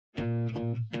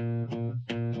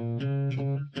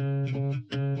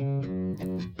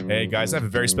Hey guys, I have a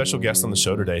very special guest on the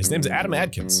show today. His name's Adam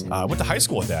Adkins. Went to high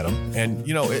school with Adam, and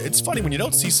it's funny when you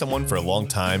don't see someone for a long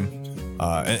time,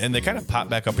 and they kind of pop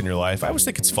back up in your life. I always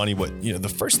think it's funny what the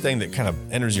first thing that kind of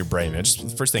enters your brain, man. Just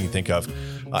the first thing you think of.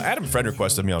 Adam friend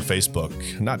requested me on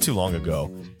Facebook not too long ago,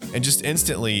 and just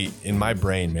instantly in my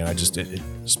brain, man, it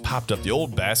just popped up the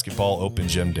old basketball open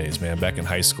gym days, man. Back in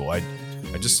high school, I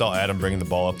just saw Adam bringing the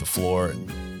ball up the floor.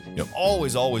 And,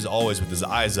 always with his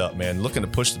eyes up, man, looking to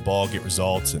push the ball, get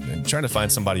results, and trying to find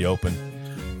somebody open.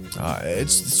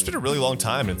 It's been a really long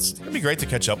time. It's going to be great to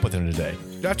catch up with him today.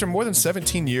 After more than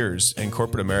 17 years in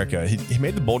corporate America, he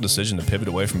made the bold decision to pivot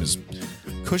away from his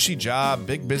cushy job,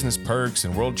 big business perks,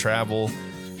 and world travel.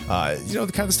 The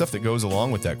kind of stuff that goes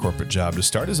along with that corporate job to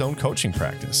start his own coaching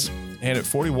practice. And at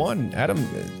 41, Adam,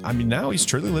 now he's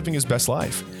truly living his best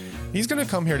life. He's going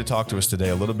to come here to talk to us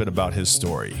today a little bit about his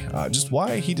story, just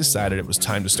why he decided it was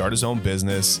time to start his own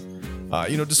business,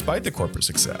 despite the corporate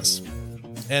success.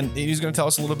 And he's going to tell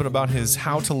us a little bit about his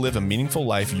how to live a meaningful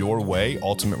life your way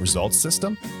ultimate results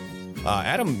system.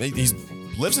 Adam, he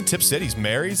lives in Tip City. He's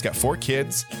married. He's got 4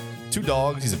 kids, 2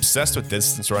 dogs. He's obsessed with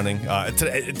distance running.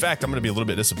 In fact, I'm going to be a little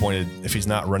bit disappointed if he's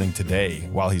not running today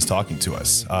while he's talking to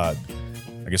us. I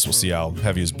guess we'll see how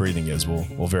heavy his breathing is.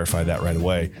 We'll verify that right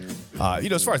away.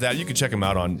 As far as that, you can check him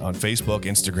out on Facebook,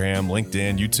 Instagram,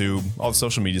 LinkedIn, YouTube, all the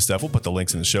social media stuff. We'll put the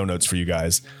links in the show notes for you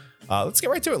guys. Let's get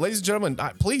right to it. Ladies and gentlemen,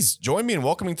 please join me in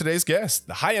welcoming today's guest,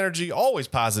 the high energy, always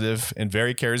positive, and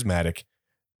very charismatic,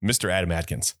 Mr. Adam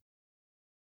Adkins.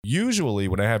 Usually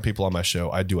when I have people on my show,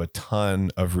 I do a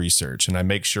ton of research and I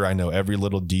make sure I know every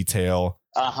little detail.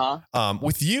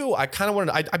 With you, I kind of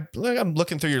wanted, I'm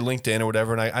looking through your LinkedIn or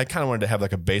whatever, and I kind of wanted to have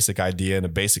like a basic idea and a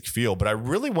basic feel, but I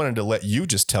really wanted to let you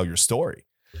just tell your story.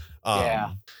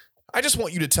 I just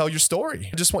want you to tell your story.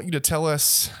 I just want you to tell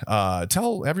us,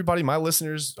 tell everybody, my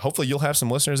listeners, hopefully you'll have some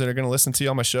listeners that are going to listen to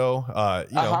you on my show,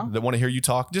 that want to hear you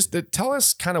talk. Just tell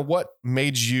us kind of what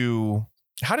made you,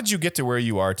 how did you get to where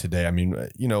you are today?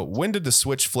 When did the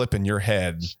switch flip in your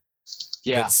head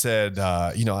that said,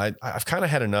 I've kind of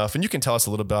had enough? And you can tell us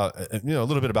a little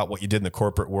bit about what you did in the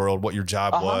corporate world, what your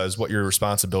job was, what your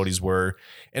responsibilities were.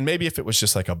 And maybe if it was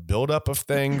just like a buildup of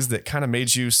things that kind of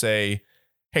made you say,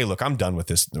 hey, look, I'm done with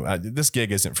this. This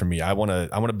gig isn't for me. I want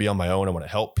to be on my own. I want to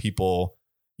help people,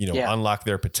 unlock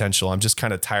their potential. I'm just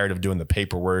kind of tired of doing the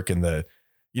paperwork and the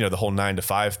whole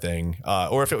 9-to-5 thing.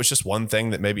 Or if it was just one thing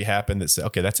that maybe happened that said,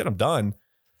 okay, that's it, I'm done.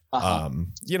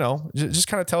 Just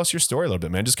kind of tell us your story a little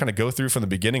bit, man. Just kind of go through from the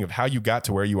beginning of how you got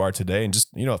to where you are today. And just,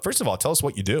 first of all, tell us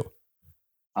what you do.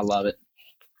 I love it.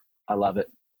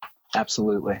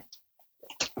 Absolutely.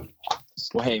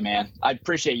 Well, hey man, I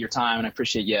appreciate your time and I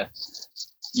appreciate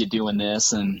you doing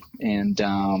this and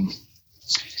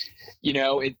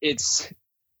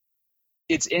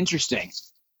it's interesting.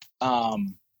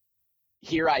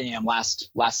 Here I am last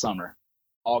summer,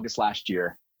 August last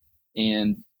year,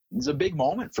 and it was a big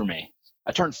moment for me.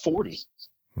 I turned 40.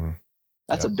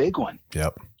 That's a big one.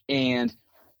 Yep. And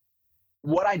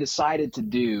what I decided to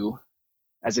do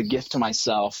as a gift to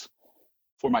myself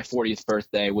for my 40th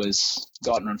birthday was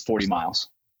go out and run 40 miles.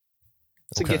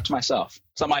 It's a gift to myself.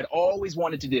 Something I'd always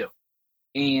wanted to do.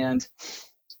 And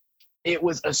it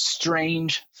was a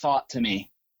strange thought to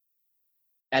me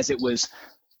as it was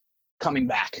coming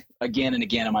back again and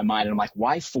again in my mind. And I'm like,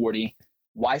 why 40?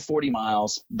 Why 40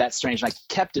 miles? That's strange. And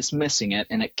I kept dismissing it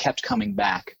and it kept coming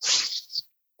back.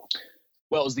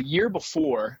 Well, it was the year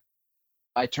before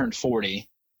I turned 40.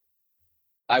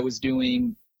 I was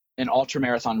doing an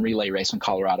ultramarathon relay race in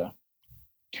Colorado.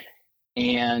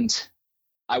 And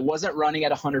I wasn't running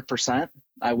at 100%.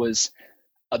 I was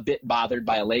a bit bothered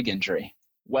by a leg injury.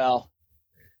 Well,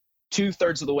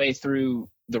 2/3 of the way through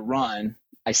the run,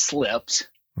 I slipped.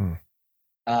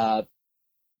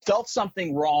 Felt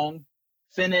something wrong,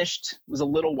 finished, was a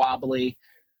little wobbly.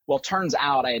 Well, turns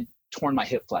out I had torn my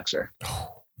hip flexor.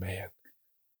 Oh, man.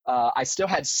 I still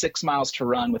had 6 miles to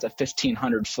run with a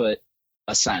 1,500-foot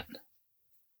ascent.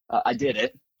 I did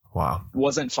it. Wow.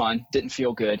 Wasn't fun. Didn't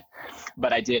feel good,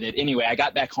 but I did it. Anyway, I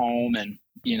got back home and,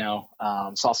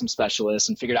 saw some specialists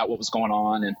and figured out what was going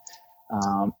on. And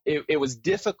it was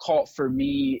difficult for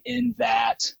me in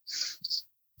that,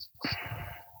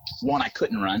 one, I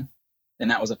couldn't run. And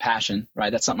that was a passion,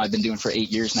 right? That's something I've been doing for 8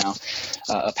 years now.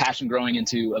 A passion growing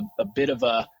into a bit of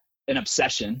an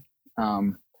obsession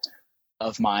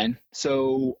of mine.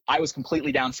 So I was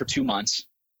completely down for 2 months.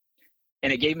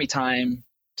 And it gave me time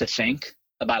to think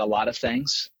about a lot of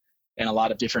things in a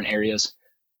lot of different areas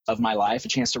of my life, a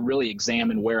chance to really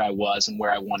examine where I was and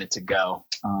where I wanted to go,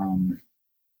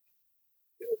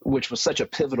 which was such a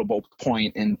pivotal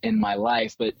point in my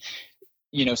life. But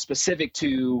specific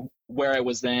to where I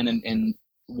was then and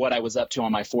what I was up to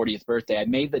on my 40th birthday, I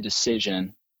made the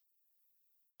decision,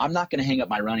 I'm not going to hang up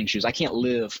my running shoes. I can't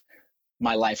live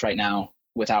my life right now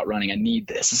without running. I need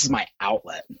this. This is my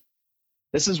outlet.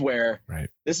 This is where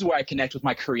I connect with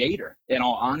my creator, in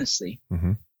all honesty.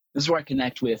 Mm-hmm. This is where I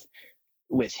connect with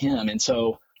him. And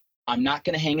so I'm not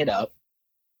going to hang it up.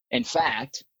 In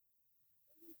fact,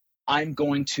 I'm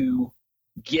going to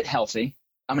get healthy.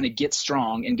 I'm going to get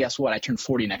strong. And guess what? I turn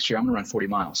 40 next year. I'm going to run 40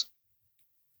 miles.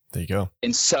 There you go.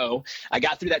 And so I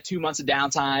got through that 2 months of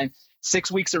downtime,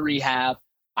 6 weeks of rehab.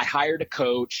 I hired a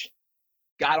coach,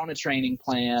 got on a training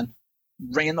plan,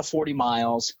 ran the 40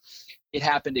 miles. It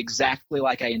happened exactly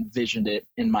like I envisioned it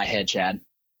in my head, Chad.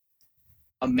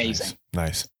 Amazing.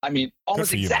 Nice. I mean,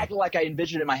 almost exactly like I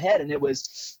envisioned it in my head. And it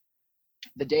was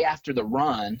the day after the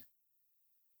run,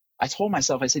 I told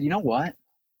myself, I said, you know what?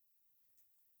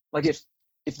 Like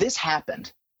if this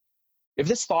happened, if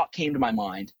this thought came to my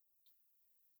mind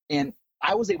and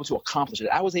I was able to accomplish it,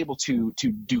 I was able to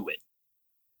do it.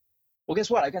 Well, guess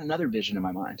what? I got another vision in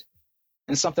my mind,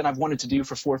 and something I've wanted to do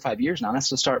for 4 or 5 years now. And that's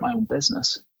to start my own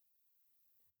business.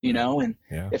 And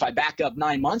if I back up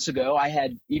 9 months ago, I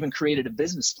had even created a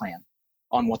business plan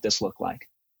on what this looked like.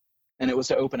 And it was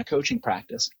to open a coaching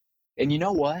practice. And you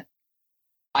know what?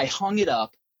 I hung it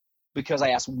up because I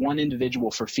asked one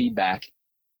individual for feedback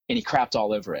and he crapped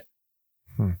all over it.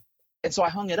 And so I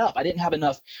hung it up. I didn't have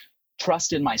enough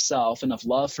trust in myself, enough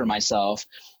love for myself,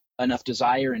 enough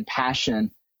desire and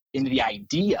passion into the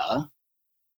idea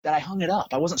that I hung it up.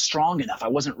 I wasn't strong enough. I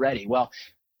wasn't ready. Well,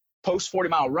 post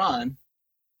 40-mile run,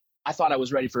 I thought I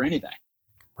was ready for anything.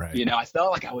 Right. I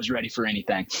felt like I was ready for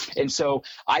anything. And so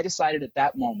I decided at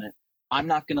that moment, I'm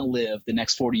not going to live the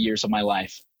next 40 years of my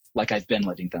life like I've been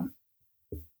living them.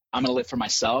 I'm going to live for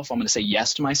myself. I'm going to say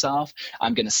yes to myself.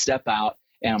 I'm going to step out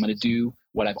and I'm going to do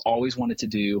what I've always wanted to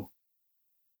do,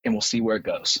 and we'll see where it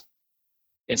goes.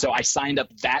 And so I signed up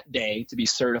that day to be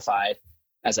certified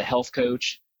as a health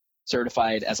coach,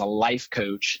 certified as a life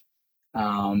coach,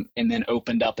 and then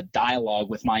opened up a dialogue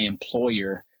with my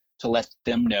employer to let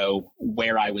them know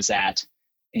where I was at.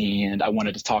 And I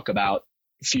wanted to talk about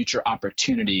future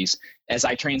opportunities as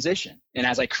I transition and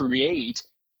as I create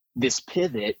this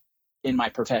pivot in my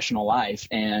professional life.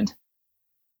 And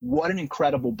what an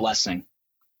incredible blessing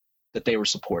that they were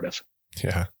supportive.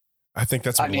 Yeah. I think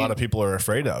that's what a lot of people are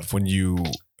afraid of. When you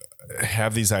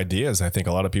have these ideas, I think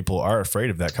a lot of people are afraid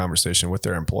of that conversation with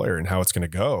their employer and how it's going to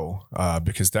go,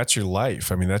 because that's your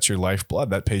life. I mean, that's your lifeblood.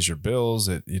 That pays your bills.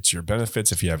 It's your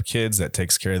benefits. If you have kids, that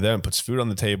takes care of them, puts food on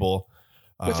the table.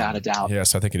 Without a doubt.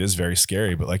 Yes, I think it is very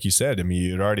scary. But like you said, I mean,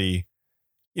 you'd already,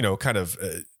 kind of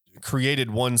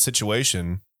created one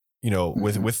situation,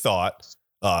 with thought,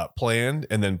 planned,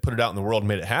 and then put it out in the world and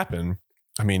made it happen.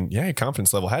 I mean, yeah, your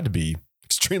confidence level had to be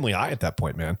extremely high at that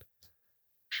point, man.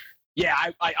 Yeah,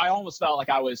 I almost felt like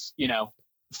I was,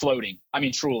 floating. I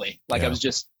mean, truly, like I was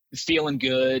just feeling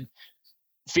good,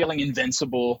 feeling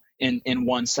invincible in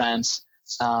one sense,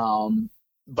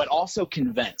 but also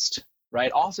convinced,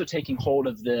 right? Also taking hold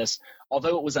of this,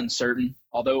 although it was uncertain,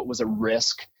 although it was a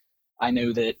risk. I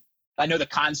know the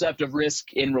concept of risk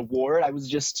and reward. I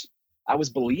was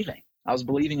believing. I was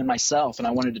believing in myself, and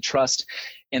I wanted to trust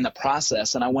in the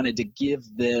process, and I wanted to give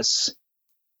this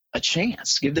a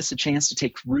chance to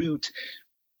take root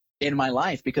in my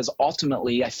life, because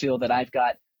ultimately I feel that I've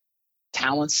got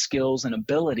talents, skills, and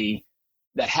ability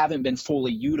that haven't been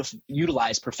fully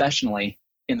utilized professionally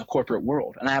in the corporate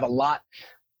world. And I have a lot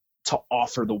to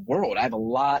offer the world. I have a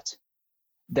lot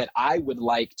that I would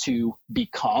like to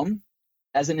become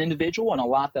as an individual, and a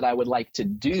lot that I would like to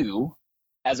do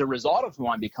as a result of who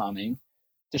I'm becoming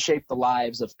to shape the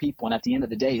lives of people. And at the end of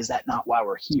the day, is that not why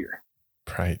we're here?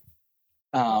 Right.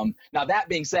 Now, that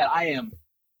being said, I am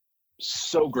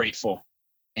so grateful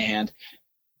and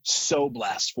so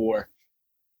blessed for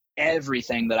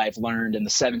everything that I've learned in the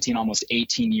 17, almost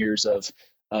 18 years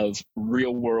of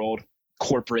real world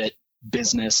corporate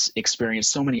business experience.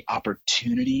 So many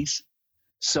opportunities,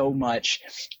 so much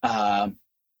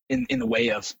in the way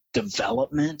of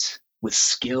development with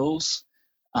skills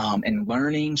and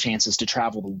learning, chances to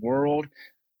travel the world.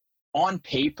 On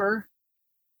paper,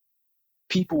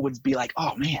 people would be like,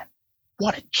 oh man,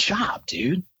 what a job,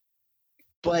 dude.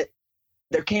 But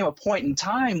there came a point in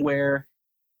time where,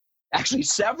 actually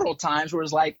several times, where it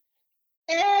was like,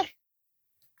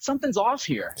 something's off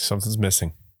here. Something's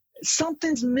missing.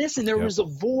 There was a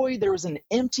void, there was an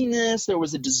emptiness, there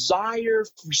was a desire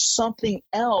for something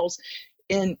else.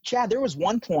 And Chad, there was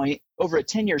one point over a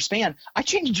 10-year span, I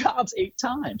changed jobs 8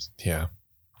 times. Yeah.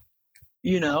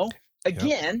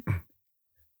 Again,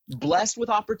 blessed with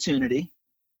opportunity,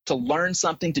 to learn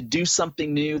something, to do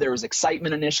something new. There was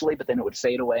excitement initially, but then it would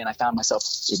fade away. And I found myself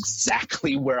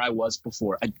exactly where I was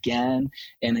before, again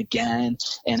and again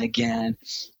and again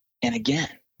and again.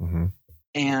 Mm-hmm.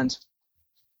 And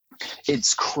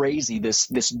it's crazy, this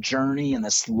journey and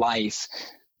this life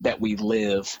that we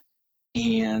live.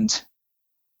 And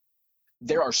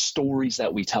there are stories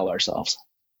that we tell ourselves.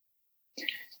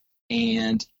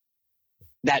 And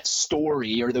that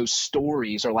story, or those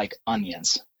stories, are like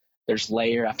onions. There's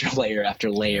layer after layer after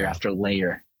layer after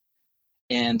layer.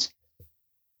 And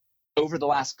over the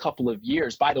last couple of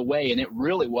years, by the way, and it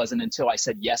really wasn't until I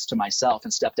said yes to myself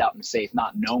and stepped out in faith,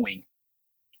 not knowing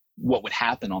what would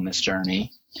happen on this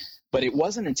journey, but it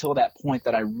wasn't until that point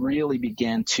that I really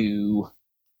began to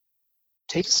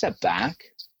take a step back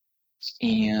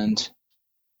and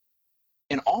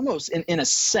almost in a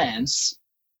sense,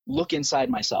 look inside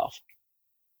myself.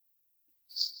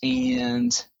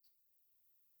 And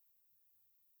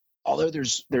although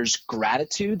there's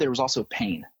gratitude, there was also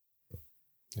pain.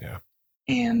 Yeah.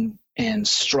 And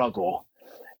struggle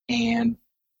and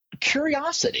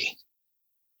curiosity.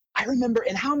 I remember,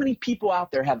 and how many people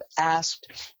out there have asked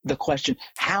the question,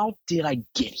 how did I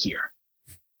get here?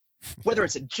 Whether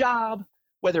it's a job,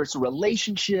 whether it's a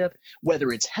relationship,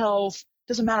 whether it's health,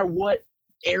 doesn't matter what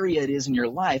area it is in your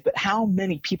life, but how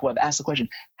many people have asked the question,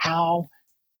 how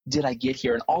did I get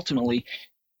here? And ultimately,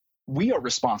 we are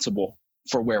responsible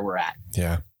for where we're at.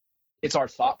 Yeah. It's our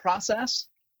thought process,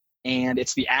 and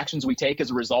it's the actions we take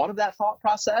as a result of that thought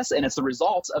process, and it's the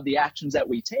results of the actions that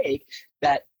we take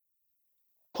that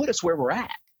put us where we're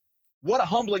at. What a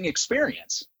humbling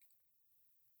experience.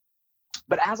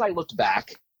 But as I looked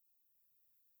back,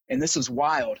 and this is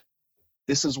wild,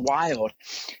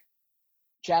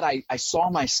 Chad, I saw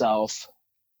myself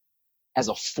as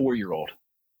a 4-year-old.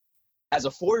 As a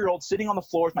 4-year-old sitting on the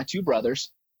floor with my 2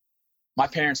 brothers. My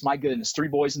parents, my goodness, 3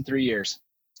 boys in 3 years.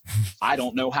 I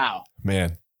don't know how.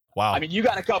 Man, wow. I mean, you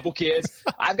got a couple kids.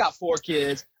 I've got 4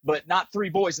 kids, but not 3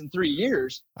 boys in 3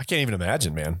 years. I can't even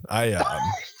imagine, man.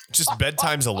 Just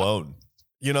bedtimes alone,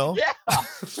 you know? Yeah.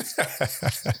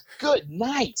 Good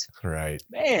night. Right.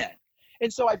 Man.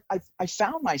 And so I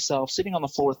found myself sitting on the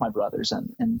floor with my brothers,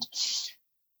 and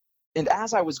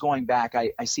as I was going back,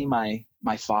 I see my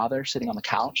father sitting on the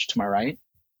couch to my right,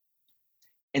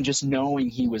 and just knowing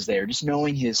he was there, just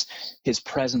knowing his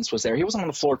presence was there. He wasn't on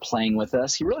the floor playing with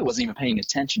us. He really wasn't even paying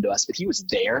attention to us, but he was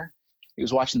there. He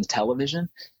was watching the television,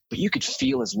 but you could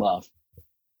feel his love.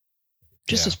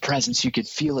 Just his presence, you could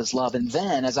feel his love. And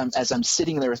then as I'm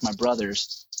sitting there with my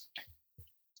brothers,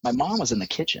 my mom was in the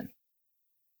kitchen.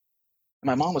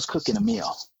 My mom was cooking a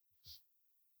meal.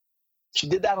 She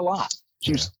did that a lot.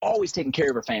 She was always taking care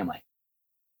of her family.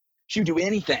 She would do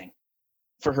anything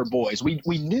for her boys. We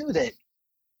knew that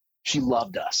she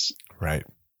loved us. Right.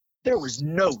 There was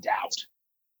no doubt.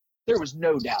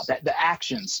 That the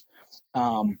actions,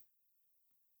 again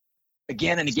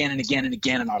and again and again and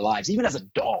again in our lives, even as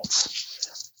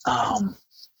adults,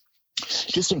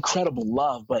 just incredible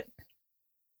love. But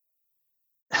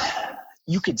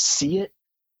you could see it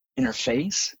in her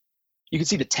face. You could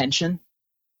see the tension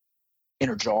in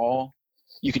her jaw.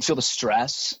 You could feel the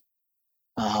stress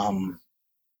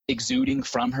exuding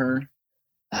from her.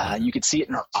 You could see it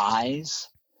in her eyes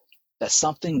that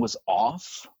something was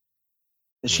off,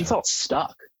 that she felt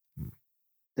stuck,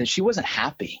 that she wasn't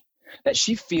happy, that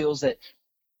she feels that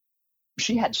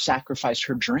she had sacrificed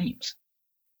her dreams.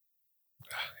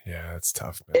 Yeah, it's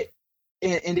tough, man.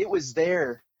 And it was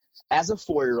there as a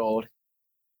 4-year-old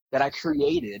that I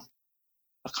created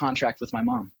a contract with my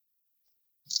mom.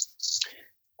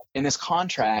 And this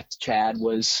contract, Chad,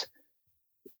 was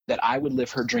that I would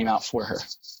live her dream out for her,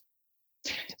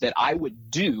 that I would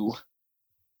do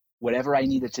whatever I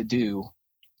needed to do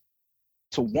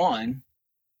to, 1,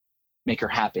 make her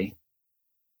happy,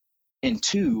 and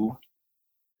 2,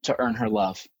 to earn her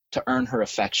love, to earn her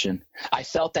affection. I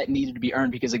felt that needed to be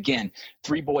earned because, again,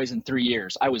 3 boys in 3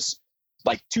 years. I was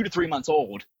like 2 to 3 months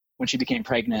old when she became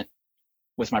pregnant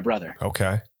with my brother.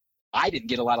 Okay. I didn't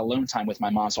get a lot of alone time with my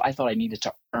mom, so I thought I needed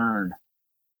to earn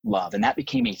love. And that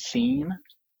became a theme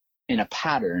and a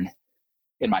pattern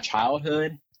in my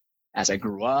childhood, as I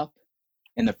grew up,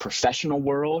 in the professional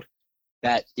world,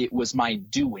 that it was my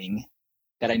doing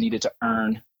that I needed to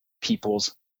earn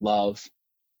people's love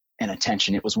and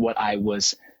attention. It was what I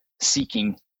was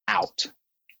seeking out.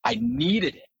 I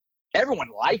needed it. Everyone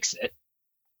likes it.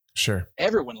 Sure.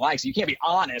 Everyone likes it. You can't be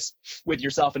honest with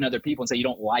yourself and other people and say you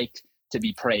don't like to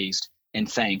be praised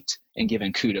and thanked and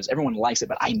given kudos. Everyone likes it,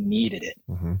 but I needed it.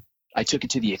 Mm-hmm. I took it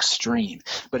to the extreme.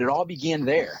 But it all began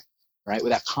there, right?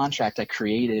 With that contract I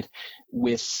created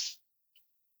with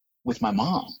my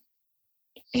mom.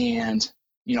 And,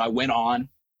 you know, I went on,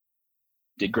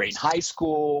 did great in high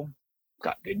school,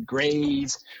 got good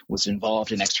grades, was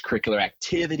involved in extracurricular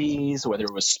activities, whether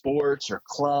it was sports or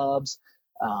clubs,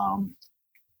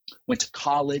 went to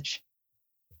college,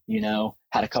 you know,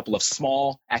 had a couple of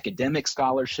small academic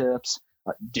scholarships,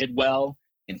 did well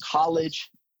in college,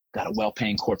 got a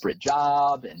well-paying corporate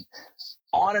job, and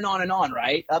on and on and on,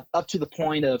 right? Up to the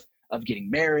point of getting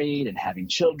married and having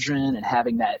children and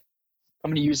having that, I'm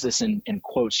going to use this in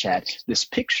quotes, Chad, this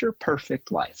picture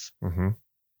perfect life,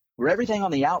 where everything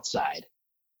on the outside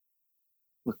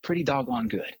looked pretty doggone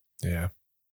good. Yeah.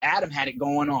 Adam had it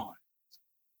going on,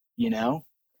 you know,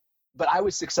 but I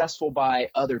was successful by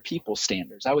other people's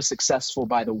standards. I was successful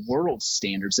by the world's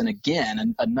standards. And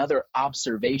again, another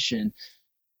observation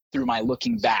through my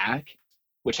looking back,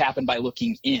 which happened by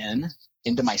looking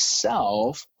into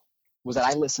myself, was that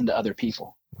I listened to other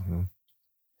people.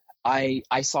 I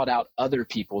sought out other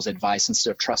people's advice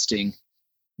instead of trusting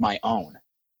my own.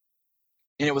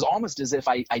 And it was almost as if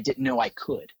I didn't know I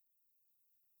could.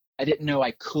 I didn't know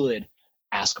I could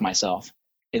ask myself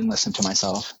and listen to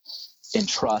myself and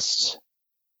trust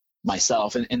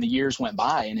myself. And the years went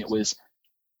by, and it was,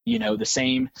 you know, the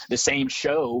same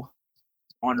show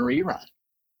on rerun.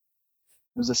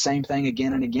 It was the same thing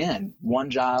again and again, one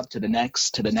job to the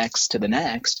next, to the next, to the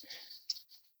next.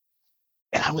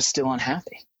 And I was still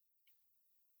unhappy.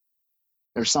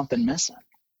 There's something missing.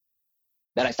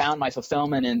 That I found my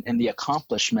fulfillment in the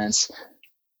accomplishments,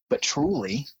 but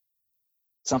truly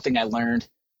something I learned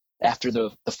after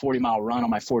the 40-mile run on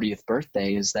my 40th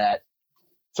birthday is that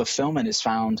fulfillment is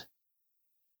found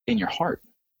in your heart.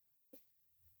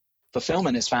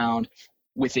 Fulfillment is found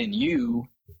within you,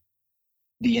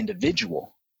 the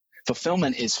individual.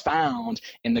 Fulfillment is found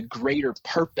in the greater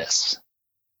purpose,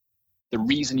 the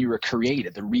reason you were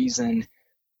created, the reason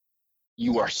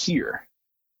you are here.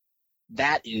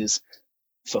 That is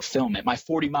fulfillment. My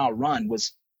 40-mile run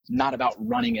was not about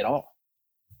running at all.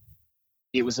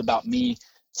 It was about me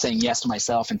saying yes to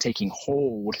myself and taking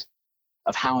hold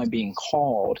of how I'm being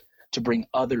called to bring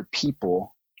other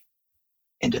people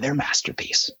into their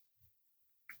masterpiece,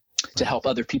 to help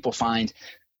other people find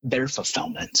their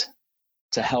fulfillment,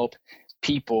 to help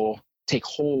people take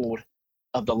hold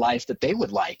of the life that they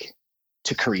would like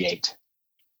to create.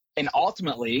 And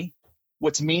ultimately,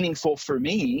 what's meaningful for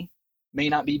me may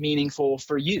not be meaningful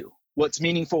for you. What's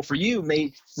meaningful for you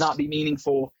may not be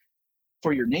meaningful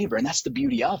for your neighbor. And that's the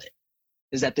beauty of it,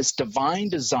 is that this divine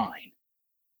design,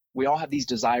 we all have these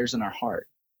desires in our heart.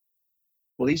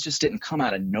 Well, these just didn't come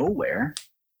out of nowhere.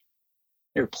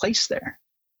 They were placed there.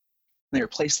 They were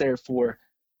placed there for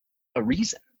a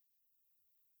reason.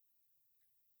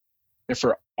 They're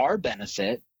for our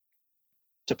benefit,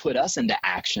 to put us into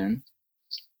action,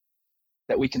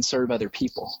 that we can serve other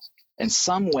people in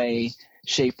some way,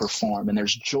 shape, or form. And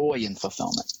there's joy in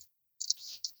fulfillment.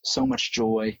 So much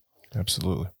joy.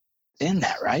 Absolutely. In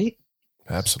that, right?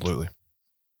 Absolutely.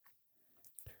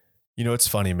 You know, it's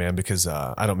funny, man, because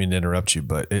I don't mean to interrupt you,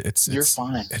 but you're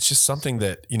fine. It's just something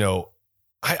that, you know,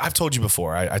 I've told you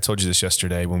before. I told you this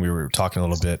yesterday when we were talking a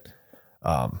little bit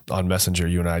on Messenger,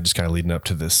 you and I just kind of leading up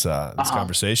to this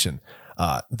conversation.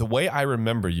 The way I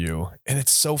remember you, and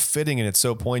it's so fitting and it's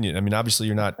so poignant. I mean, obviously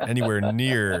you're not anywhere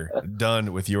near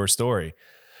done with your story,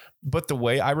 but the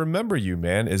way I remember you,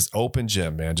 man, is open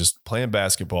gym, man, just playing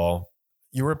basketball.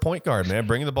 You were a point guard, man,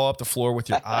 bringing the ball up the floor with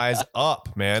your eyes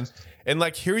up, man. And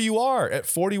like, here you are at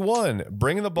 41,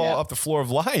 bringing the ball up the floor of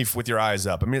life with your eyes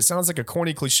up. I mean, it sounds like a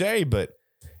corny cliche, but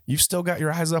you've still got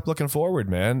your eyes up looking forward,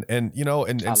 man. And, you know,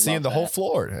 and seeing the whole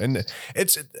floor. And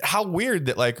it's how weird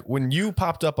that, like, when you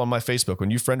popped up on my Facebook,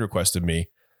 when you friend requested me,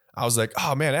 I was like,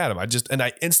 oh man, Adam,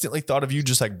 I instantly thought of you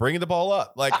just like bringing the ball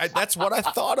up. Like that's what I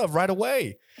thought of right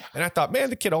away. And I thought, man,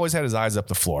 the kid always had his eyes up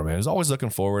the floor, man. He was always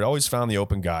looking forward, always found the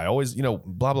open guy, always, you know,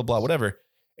 blah, blah, blah, whatever.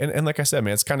 And like I said,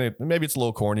 man, it's kind of, maybe it's a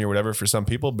little corny or whatever for some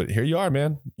people, but here you are,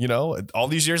 man. You know, all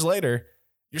these years later,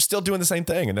 you're still doing the same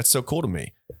thing. And that's so cool to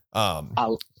me. I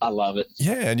love it.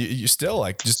 Yeah. And you still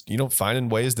like just, you know, finding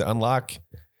ways to unlock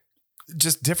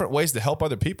just different ways to help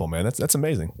other people, man. That's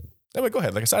amazing. Anyway, go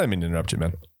ahead. Like I said, I didn't mean to interrupt you,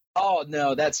 man. Oh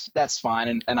no, that's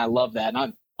fine. And I love that. And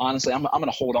I'm honestly, I'm going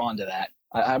to hold on to that.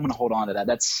 I'm going to hold on to that.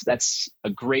 That's a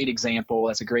great example.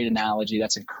 That's a great analogy.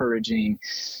 That's encouraging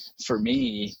for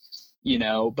me, you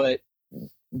know, but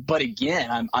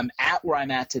again, I'm at where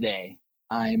I'm at today.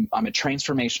 I'm a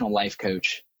transformational life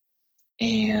coach,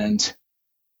 and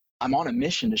I'm on a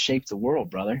mission to shape the world,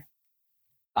 brother.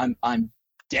 I'm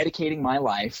dedicating my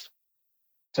life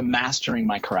to mastering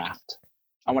my craft.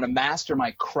 I want to master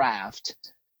my craft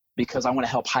because I want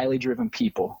to help highly driven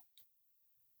people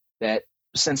that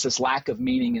sense this lack of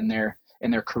meaning in their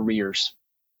in their careers,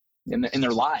 in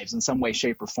their lives in some way,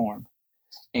 shape, or form.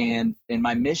 And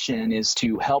my mission is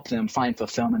to help them find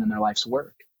fulfillment in their life's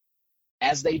work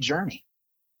as they journey.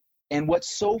 And what's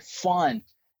so fun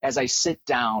as I sit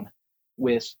down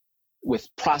with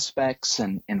prospects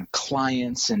and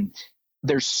clients, and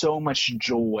there's so much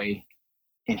joy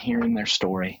in hearing their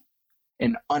story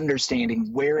and understanding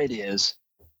where it is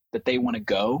that they want to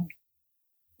go,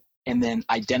 and then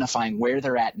identifying where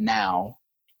they're at now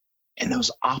and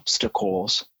those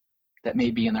obstacles that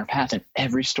may be in their path. And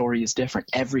every story is different.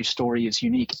 Every story is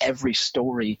unique. Every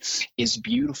story is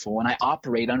beautiful. And I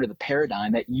operate under the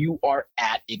paradigm that you are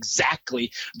at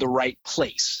exactly the right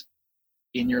place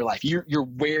in your life. You're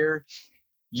where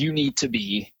you need to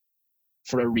be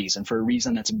for a reason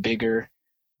that's bigger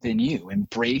than you.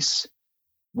 Embrace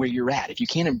where you're at. If you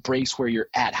can't embrace where you're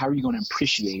at, how are you going to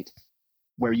appreciate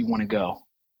where you want to go?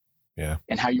 Yeah.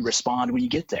 And how you respond when you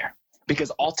get there?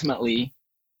 Because ultimately,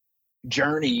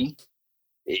 journey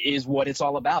is what it's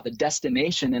all about. The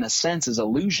destination, in a sense, is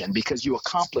illusion, because you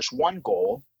accomplish one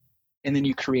goal and then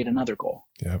you create another goal.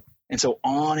 Yep. And so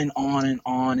on and on and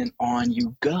on and on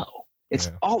you go.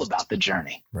 It's all about the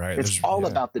journey. Right. It's all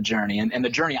about the journey. And the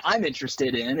journey I'm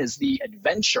interested in is the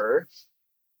adventure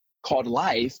called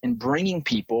life, and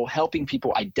helping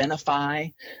people identify,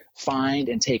 find,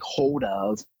 and take hold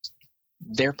of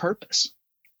their purpose.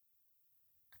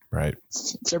 Right.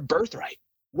 It's their birthright,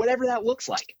 whatever that looks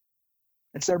like.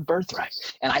 It's their birthright.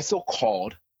 And I feel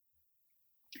called,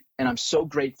 and I'm so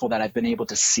grateful that I've been able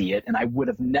to see it. And I would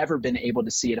have never been able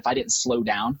to see it if I didn't slow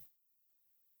down,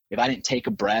 if I didn't take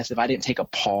a breath, if I didn't take a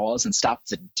pause and stop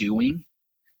the doing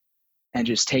and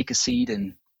just take a seat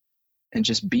and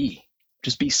just be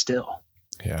still.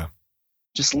 Yeah.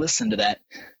 Just listen to that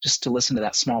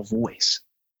small voice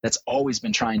that's always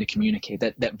been trying to communicate,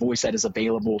 that voice that is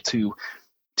available to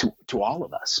all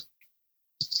of us.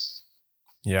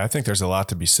 Yeah, I think there's a lot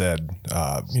to be said,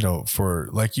 for,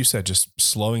 like you said, just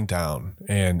slowing down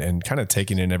and kind of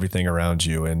taking in everything around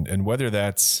you. And whether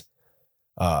that's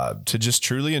to just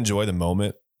truly enjoy the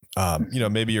moment,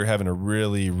 maybe you're having a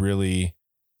really, really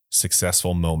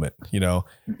successful moment,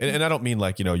 and I don't mean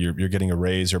like, you're getting a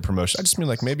raise or a promotion. I just mean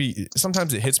like, maybe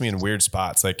sometimes it hits me in weird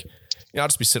spots. Like, I'll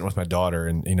just be sitting with my daughter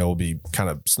and, we'll be kind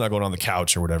of snuggled on the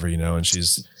couch or whatever, and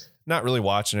she's not really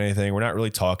watching anything. We're not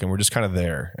really talking. We're just kind of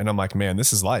there. And I'm like, man,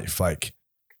 this is life. Like,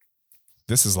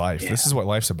 this is life. Yeah. This is what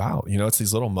life's about. It's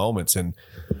these little moments. And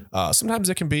sometimes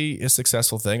it can be a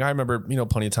successful thing. I remember,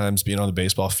 plenty of times being on the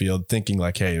baseball field thinking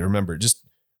like, hey, remember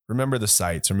the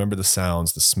sights, remember the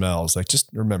sounds, the smells, like just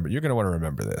remember, you're going to want to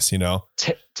remember this,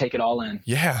 take it all in.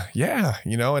 Yeah. Yeah.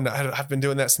 And I've been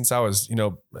doing that since I was,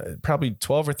 probably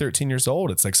 12 or 13 years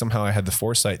old. It's like somehow I had the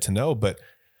foresight to know, but,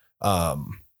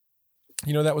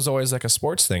 that was always like a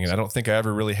sports thing. And I don't think I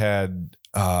ever really had,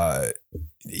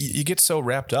 you get so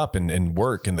wrapped up in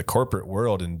work in the corporate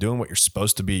world and doing what you're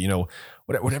supposed to be,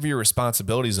 whatever your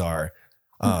responsibilities are.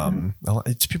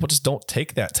 People just don't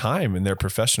take that time in their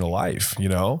professional life,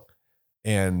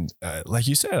 and like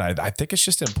you said, I think it's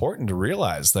just important to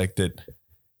realize like that,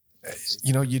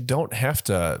 you don't have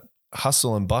to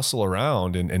hustle and bustle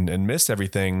around and miss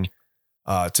everything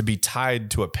to be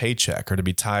tied to a paycheck or to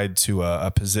be tied to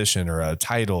a position or a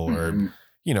title or,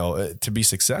 to be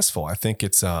successful. I think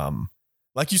it's,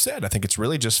 like you said, I think it's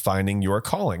really just finding your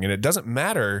calling, and it doesn't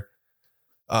matter,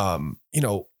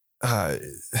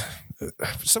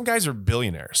 some guys are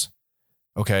billionaires.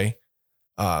 Okay.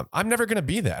 I'm never going to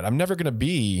be that. I'm never going to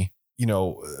be,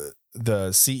 the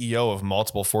CEO of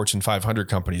multiple Fortune 500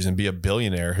 companies and be a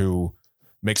billionaire who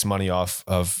makes money off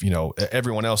of,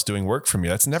 everyone else doing work for me.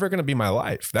 That's never going to be my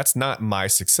life. That's not my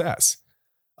success.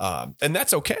 And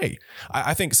that's okay.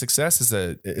 I think success is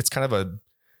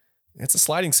it's a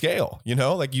sliding scale,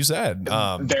 like you said.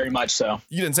 Very much so.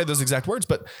 You didn't say those exact words,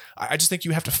 but I just think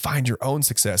you have to find your own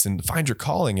success and find your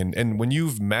calling. And when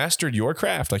you've mastered your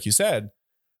craft, like you said,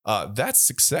 that's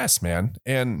success, man.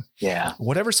 And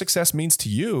whatever success means to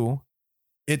you,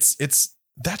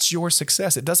 that's your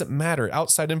success. It doesn't matter.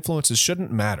 Outside influences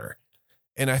shouldn't matter.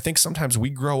 And I think sometimes we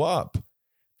grow up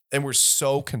and we're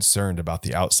so concerned about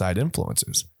the outside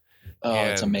influences. Oh,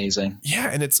 it's amazing. Yeah.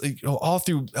 And it's all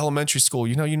through elementary school,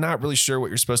 you're not really sure what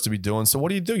you're supposed to be doing. So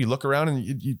what do? You look around and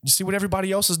you see what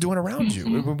everybody else is doing around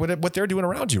you, what they're doing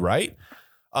around you. Right.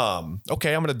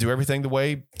 Okay. I'm going to do everything the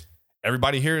way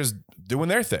everybody here is doing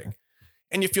their thing.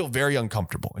 And you feel very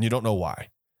uncomfortable and you don't know why,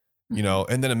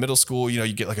 and then in middle school,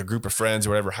 you get like a group of friends or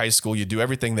whatever, high school, you do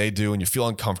everything they do and you feel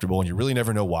uncomfortable and you really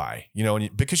never know why,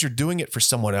 because you're doing it for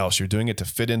someone else. You're doing it to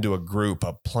fit into a group,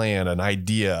 a plan, an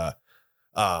idea,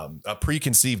 a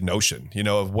preconceived notion,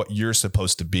 of what you're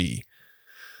supposed to be.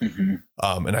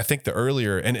 And I think the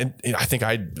earlier, and I think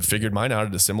I figured mine out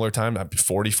at a similar time, I'm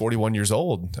 40, 41 years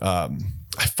old.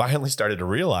 I finally started to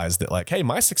realize that like, hey,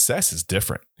 my success is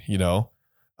different, you know?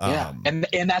 Yeah. And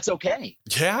that's okay.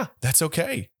 Yeah, that's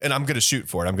okay. And I'm going to shoot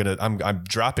for it. I'm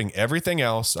dropping everything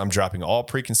else. I'm dropping all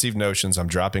preconceived notions. I'm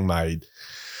dropping my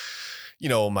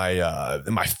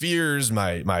fears,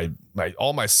 my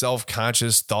all my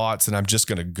self-conscious thoughts. And I'm just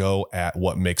going to go at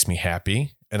what makes me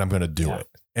happy, and I'm going to do it.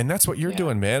 And that's what you're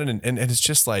doing, man. And it's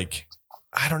just like,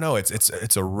 I don't know.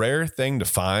 It's a rare thing to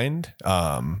find.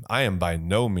 I am by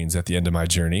no means at the end of my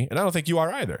journey, and I don't think you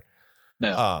are either.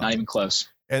 No, not even close.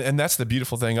 And that's the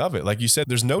beautiful thing of it. Like you said,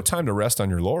 there's no time to rest on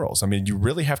your laurels. I mean, you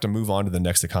really have to move on to the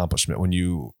next accomplishment when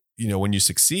you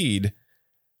succeed,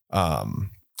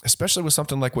 especially with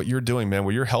something like what you're doing, man,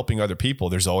 where you're helping other people.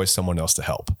 There's always someone else to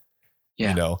help.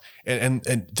 Yeah. You know,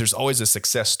 and there's always a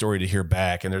success story to hear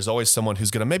back. And there's always someone who's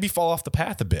going to maybe fall off the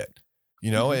path a bit,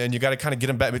 you know, and you got to kind of get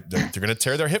them back. They're going to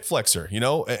tear their hip flexor, you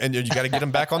know, and you got to get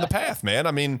them back on the path, man.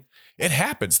 I mean, it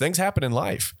happens. Things happen in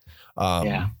life. You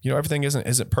know, everything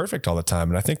isn't perfect all the time.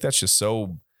 And I think that's just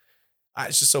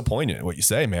it's just so poignant what you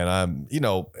say, man. You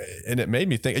know, and it made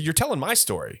me think, you're telling my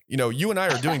story. You know, you and I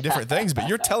are doing different things, but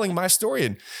you're telling my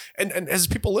story. And as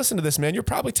people listen to this, man, you're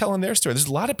probably telling their story. There's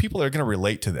a lot of people that are going to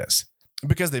relate to this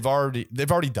because they've already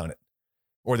done it,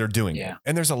 or they're doing it.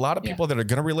 And there's a lot of people that are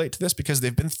going to relate to this because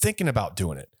they've been thinking about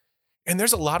doing it. And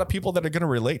there's a lot of people that are going to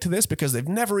relate to this because they've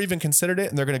never even considered it.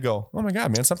 And they're going to go, oh my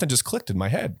God, man, something just clicked in my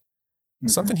head.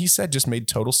 Something he said just made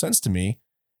total sense to me.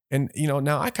 And, you know,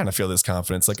 now I kind of feel this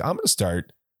confidence, like I'm going to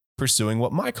start pursuing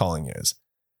what my calling is.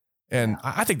 And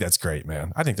I think that's great,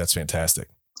 man. I think that's fantastic.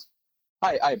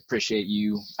 I appreciate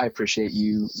you. I appreciate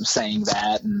you saying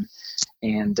that.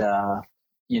 And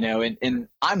you know, and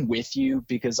I'm with you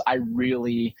because I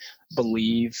really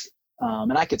believe,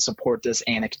 and I could support this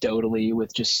anecdotally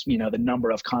with just, you know, the number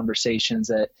of conversations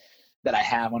that I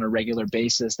have on a regular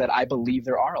basis, that I believe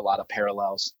there are a lot of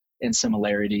parallels and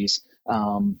similarities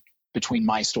between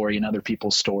my story and other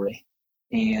people's story.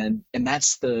 And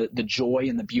that's the joy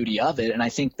and the beauty of it. And I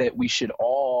think that we should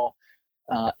all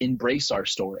embrace our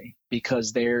story,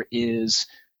 because there is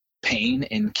pain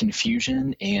and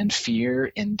confusion and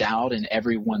fear and doubt in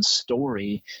everyone's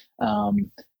story.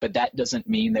 But that doesn't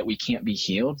mean that we can't be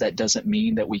healed. That doesn't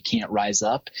mean that we can't rise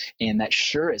up. And that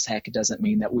sure as heck doesn't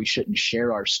mean that we shouldn't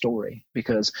share our story,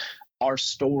 because our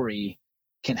story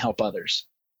can help others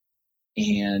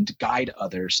and guide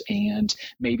others, and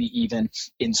maybe even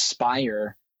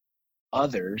inspire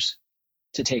others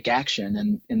to take action.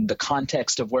 And in the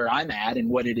context of where I'm at and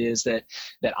what it is that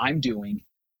I'm doing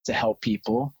to help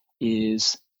people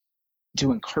is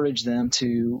to encourage them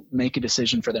to make a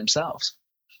decision for themselves,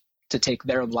 to take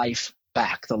their life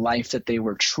back, the life that they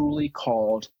were truly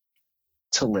called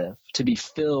to live, to be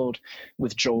filled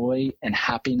with joy and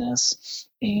happiness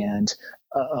and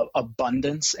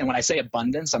abundance. And when I say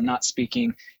abundance, I'm not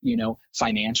speaking, you know,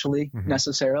 financially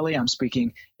necessarily. I'm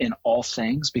speaking in all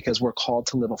things, because we're called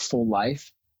to live a full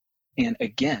life. And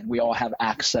again, we all have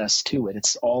access to it.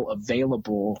 It's all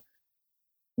available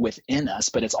within us,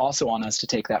 but it's also on us to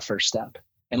take that first step.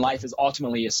 And life is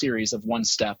ultimately a series of one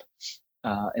step,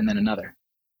 and then another,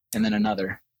 and then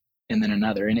another, and then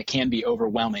another. And it can be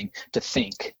overwhelming to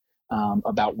think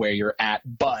about where you're at.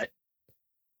 But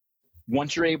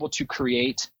once you're able to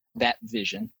create that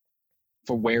vision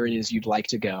for where it is you'd like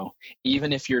to go,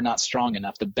 even if you're not strong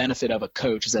enough, the benefit of a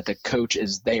coach is that the coach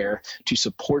is there to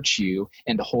support you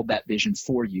and to hold that vision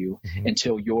for you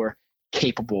until you're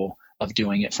capable of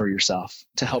doing it for yourself,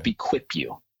 to help equip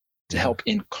you, to help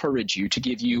encourage you, to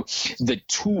give you the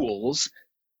tools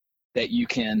that you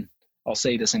can, I'll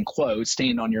say this in quotes,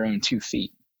 stand on your own 2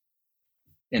 feet.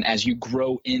 And as you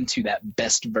grow into that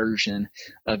best version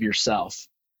of yourself,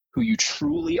 who you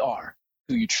truly are,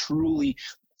 who you truly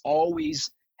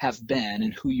always have been,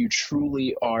 and who you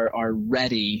truly are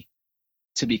ready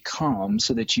to become,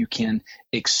 so that you can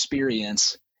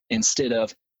experience, instead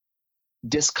of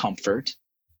discomfort,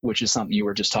 which is something you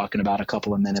were just talking about a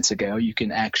couple of minutes ago, you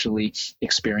can actually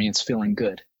experience feeling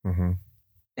good.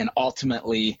 And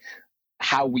ultimately,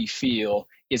 how we feel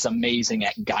is amazing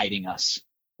at guiding us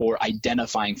or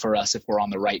identifying for us if we're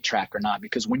on the right track or not.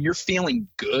 Because when you're feeling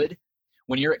good,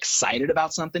 when you're excited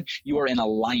about something, you are in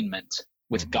alignment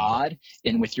with God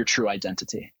and with your true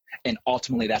identity. And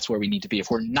ultimately, that's where we need to be.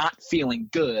 If we're not feeling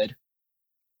good,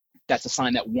 that's a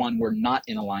sign that, one, we're not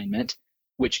in alignment,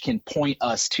 which can point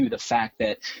us to the fact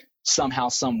that somehow,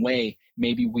 some way,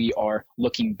 maybe we are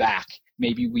looking back.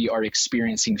 Maybe we are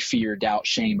experiencing fear, doubt,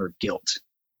 shame, or guilt.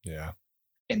 Yeah.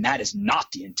 And that is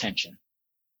not the intention.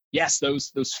 yes,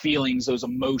 those feelings, those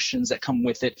emotions that come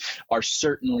with it are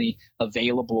certainly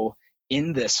available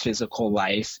in this physical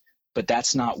life, but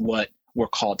that's not what we're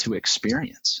called to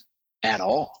experience at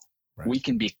all. Right. We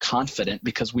can be confident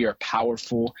because we are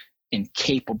powerful and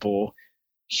capable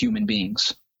human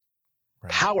beings.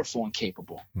 Right. Powerful and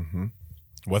capable. Mm-hmm.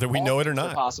 Whether we know it or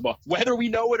not. Possible. Whether we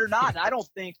know it or not. And I don't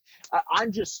think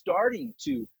I'm just starting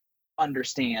to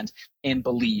understand and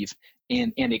believe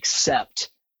and accept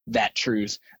that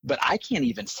truth, but I can't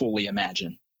even fully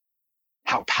imagine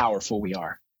how powerful we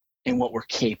are and what we're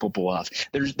capable of.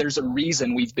 There's a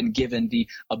reason we've been given the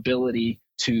ability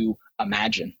to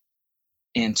imagine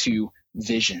and to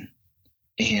vision,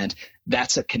 and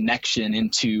that's a connection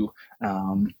into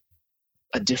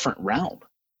a different realm.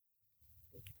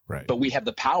 Right. But we have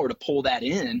the power to pull that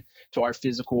in to our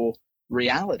physical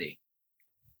reality.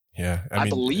 Yeah. I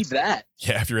believe that.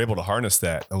 Yeah. If you're able to harness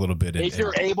that a little bit. If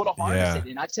you're able to harness it.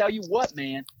 And I tell you what,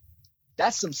 man,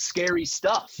 that's some scary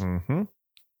stuff. Mm-hmm.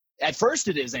 At first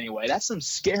it is anyway. That's some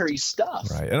scary stuff.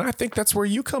 Right. And I think that's where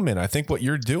you come in. I think what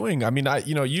you're doing,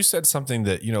 you said something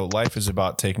that, life is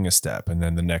about taking a step and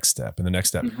then the next step and the next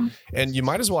step. Mm-hmm. And you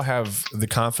might as well have the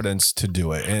confidence to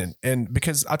do it. And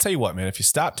because I'll tell you what, man, if you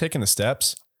stop taking the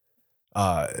steps,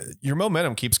 your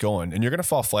momentum keeps going and you're going to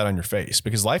fall flat on your face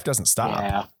because life doesn't stop.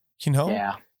 Yeah.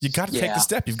 You got to take the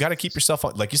step. You've got to keep yourself,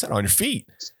 like you said, on your feet.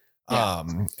 Yeah.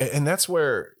 And that's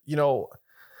where,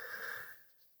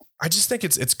 I just think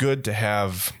it's good to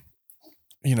have,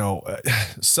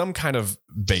 some kind of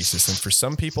basis. And for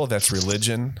some people that's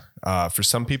religion. For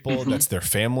some people mm-hmm. that's their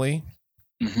family.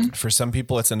 Mm-hmm. For some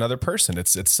people it's another person.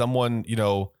 It's someone,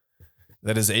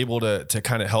 that is able to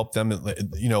kind of help them,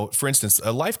 for instance,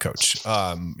 a life coach,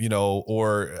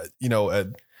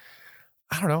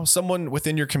 I don't know, someone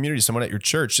within your community, someone at your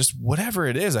church, just whatever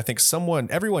it is. I think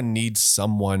everyone needs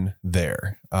someone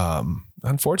there.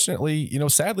 Unfortunately,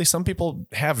 sadly, some people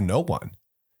have no one.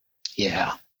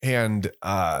 Yeah. And,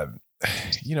 gosh,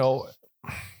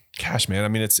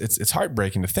 man, it's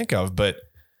heartbreaking to think of, but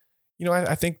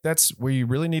I think that's where you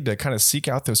really need to kind of seek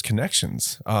out those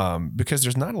connections, because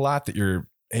there's not a lot that you're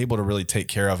able to really take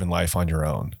care of in life on your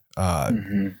own.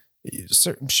 Mm-hmm.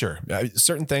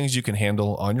 Certain things you can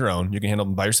handle on your own. You can handle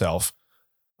them by yourself.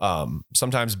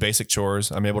 Sometimes basic chores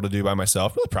I'm able to do by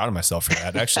myself. Really proud of myself for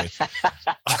that, actually.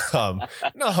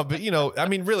 No, but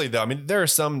really though, there are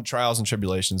some trials and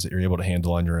tribulations that you're able to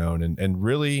handle on your own. And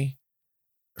really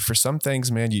for some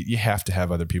things, man, you have to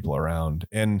have other people around,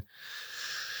 and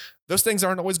those things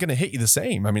aren't always going to hit you the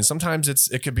same. Sometimes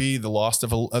it could be the loss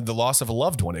of a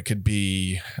loved one. It could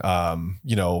be,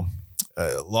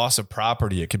 loss of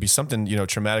property. It could be something,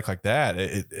 traumatic like that.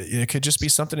 It could just be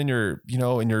something in your,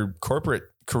 in your corporate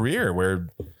career where,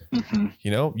 mm-hmm.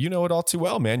 You know it all too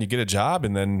well, man. You get a job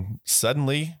and then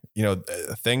suddenly,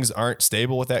 things aren't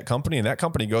stable with that company and that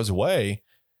company goes away.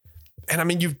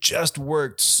 And you've just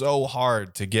worked so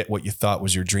hard to get what you thought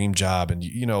was your dream job, and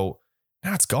now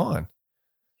it's gone.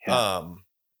 Yeah.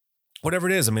 Whatever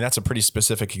it is. That's a pretty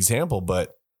specific example,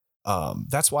 but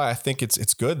that's why I think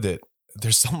it's good that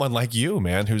there's someone like you,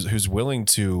 man, who's willing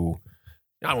to,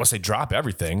 I don't want to say drop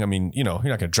everything. You're not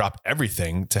going to drop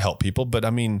everything to help people, but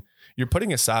you're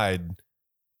putting aside,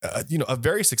 a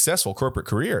very successful corporate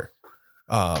career,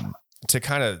 to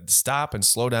kind of stop and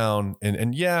slow down.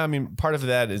 And yeah, part of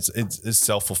that is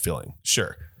self-fulfilling.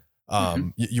 Sure. Mm-hmm.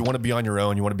 You want to be on your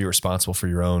own. You want to be responsible for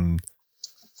your own,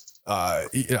 I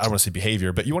don't want to say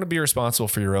behavior, but you want to be responsible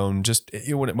for your own,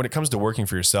 when it comes to working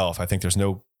for yourself, I think there's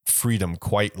no freedom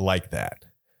quite like that.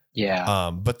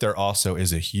 Yeah. But there also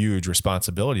is a huge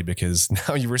responsibility because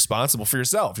now you're responsible for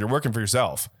yourself. You're working for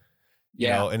yourself.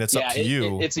 Yeah. And it's up to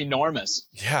you. It's enormous.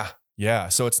 Yeah. Yeah.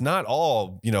 So it's not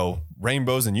all,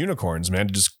 rainbows and unicorns, man,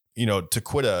 to just, to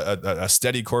quit a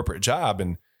steady corporate job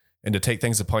and to take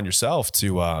things upon yourself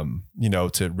to,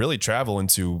 to really travel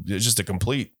into just a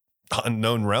complete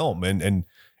unknown realm and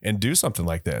do something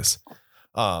like this.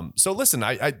 So listen,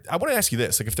 I want to ask you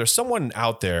this, like, if there's someone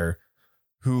out there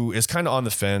who is kind of on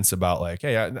the fence about like,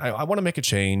 hey, I want to make a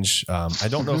change. I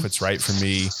don't know if it's right for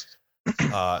me.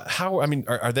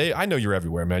 Are they, I know you're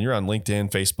everywhere, man. You're on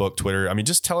LinkedIn, Facebook, Twitter.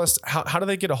 Just tell us how do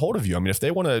they get a hold of you? If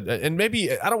they want to, and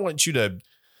maybe I don't want you to,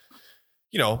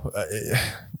 no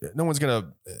one's going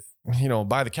to,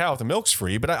 buy the cow if the milk's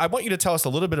free, but I want you to tell us a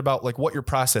little bit about like what your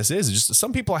process is. Just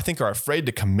some people I think are afraid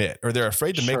to commit, or they're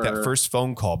afraid to make that first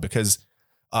phone call because,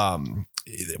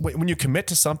 when you commit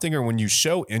to something or when you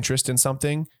show interest in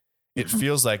something, it mm-hmm.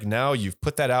 feels like now you've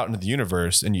put that out into the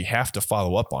universe and you have to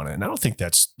follow up on it. And I don't think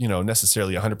that's,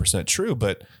 necessarily 100% true,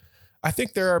 but I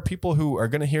think there are people who are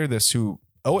going to hear this who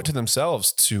owe it to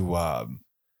themselves to,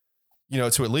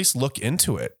 to at least look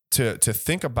into it, to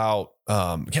think about,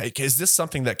 is this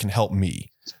something that can help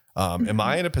me? Am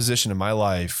I in a position in my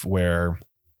life where,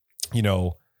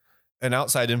 an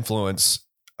outside influence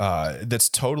that's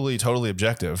totally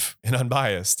objective and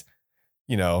unbiased,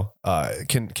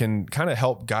 can kind of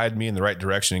help guide me in the right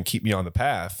direction and keep me on the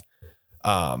path.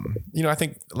 I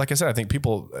think, like I said, I think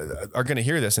people are going to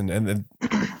hear this and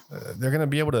they're going to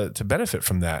be able to benefit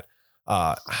from that.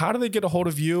 How do they get a hold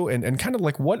of you and kind of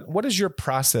like, what is your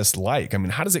process like? I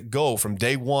mean, how does it go from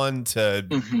day one to,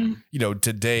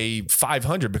 to day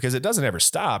 500? Because it doesn't ever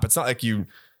stop. It's not like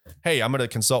hey, I'm going to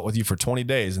consult with you for 20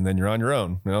 days and then you're on your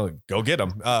own. Go get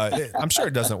them. I'm sure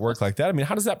it doesn't work like that. I mean,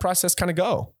 how does that process kind of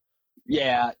go?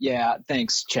 Yeah.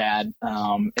 Thanks, Chad.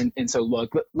 And so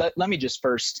look, let me just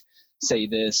first say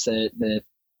this, that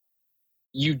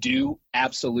you do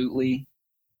absolutely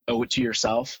owe it to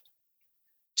yourself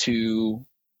to,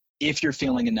 if you're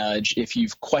feeling a nudge, if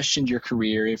you've questioned your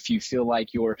career, if you feel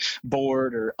like you're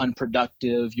bored or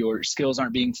unproductive, your skills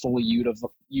aren't being fully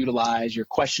utilized, you're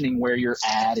questioning where you're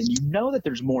at, and you know that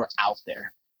there's more out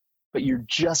there, but you're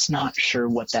just not sure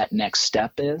what that next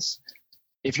step is.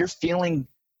 If you're feeling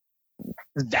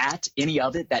that, any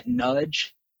of it, that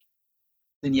nudge,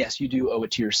 then yes, you do owe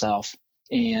it to yourself.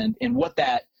 And what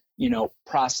that,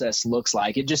 process looks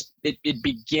like, it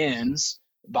begins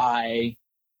by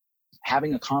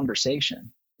having a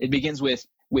conversation. It begins with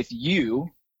you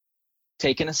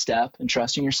taking a step and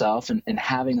trusting yourself and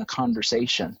having a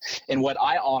conversation. And what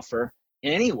I offer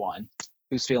anyone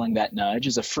who's feeling that nudge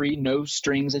is a free, no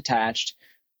strings attached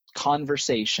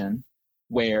conversation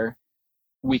where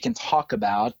we can talk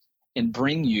about and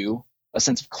bring you a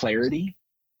sense of clarity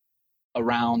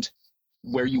around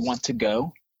where you want to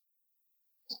go.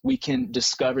 We can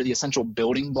discover the essential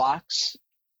building blocks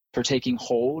for taking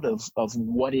hold of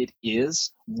what it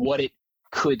is, what it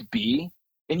could be.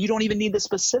 And you don't even need the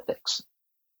specifics.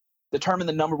 Determine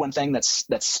the number one thing that's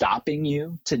stopping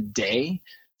you today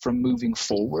from moving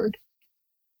forward.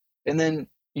 And then,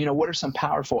 what are some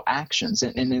powerful actions?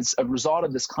 And it's a result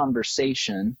of this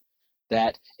conversation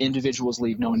that individuals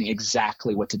leave knowing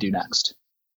exactly what to do next,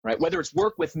 right? Whether it's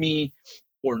work with me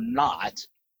or not,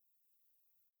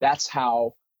 that's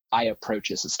how I approach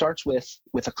this. It starts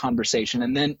with a conversation,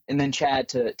 and then Chad,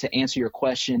 to answer your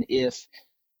question, if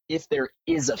there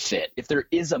is a fit, if there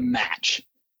is a match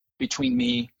between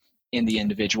me and the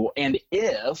individual, and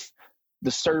if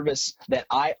the service that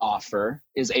I offer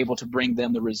is able to bring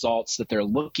them the results that they're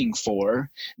looking for,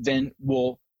 then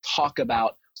we'll talk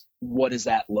about what does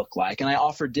that look like. And I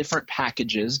offer different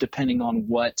packages depending on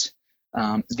what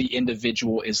the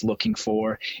individual is looking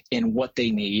for and what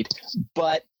they need.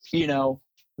 But,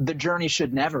 the journey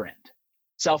should never end.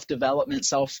 Self-development,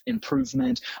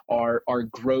 self-improvement, our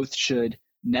growth should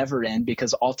never end,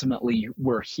 because ultimately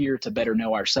we're here to better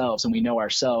know ourselves, and we know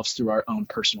ourselves through our own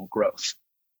personal growth.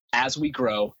 As we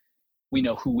grow, we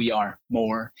know who we are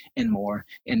more and more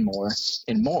and more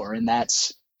and more. And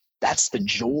that's the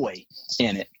joy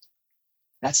in it.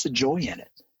 That's the joy in it.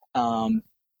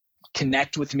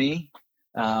 Connect with me.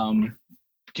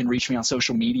 You can reach me on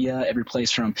social media, every place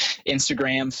from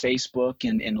Instagram, Facebook,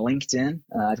 and LinkedIn.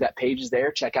 I've got pages there.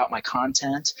 Check out my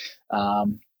content.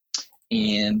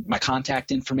 And my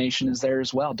contact information is there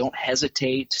as well. Don't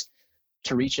hesitate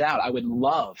to reach out. I would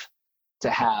love to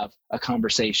have a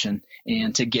conversation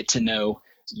and to get to know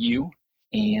you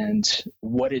and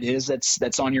what it is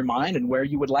that's on your mind and where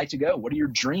you would like to go. What are your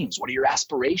dreams? What are your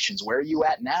aspirations? Where are you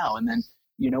at now? And then,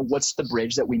 what's the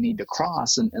bridge that we need to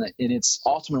cross? And it's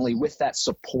ultimately with that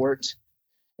support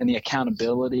and the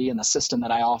accountability and the system that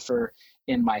I offer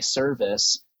in my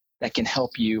service that can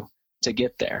help you to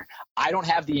get there. I don't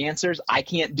have the answers. I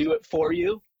can't do it for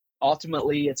you.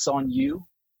 Ultimately, it's on you,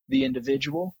 the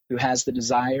individual who has the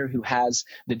desire, who has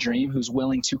the dream, who's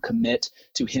willing to commit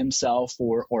to himself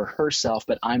or herself.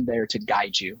 But I'm there to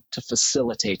guide you, to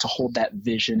facilitate, to hold that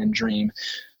vision and dream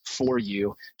for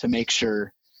you, to make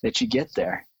sure that you get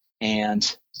there.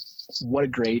 And what a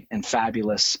great and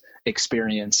fabulous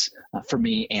experience for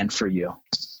me and for you.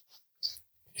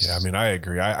 Yeah, I mean, I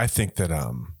agree. I think that,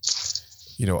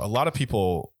 a lot of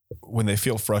people, when they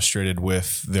feel frustrated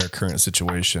with their current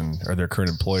situation or their current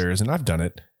employers, and I've done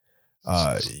it,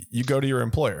 you go to your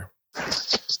employer.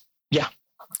 Yeah.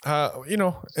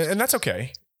 And that's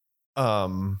okay.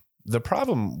 The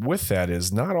problem with that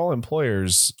is not all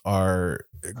employers are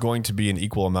going to be an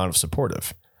equal amount of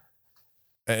supportive.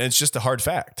 It's just a hard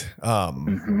fact. I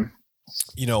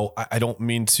don't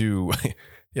mean to,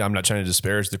 I'm not trying to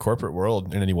disparage the corporate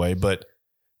world in any way, but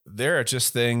there are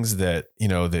just things that,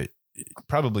 that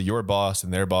probably your boss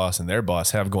and their boss and their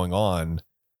boss have going on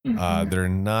that are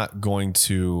not going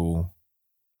to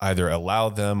either allow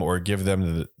them or give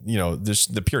them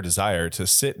the pure desire to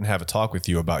sit and have a talk with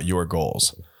you about your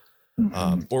goals,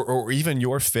 or even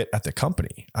your fit at the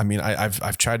company. I mean,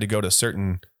 I've tried to go to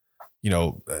certain,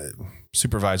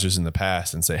 supervisors in the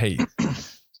past and say, hey,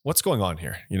 what's going on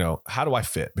here? How do I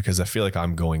fit? Because I feel like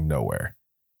I'm going nowhere.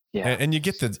 Yeah. And you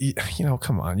get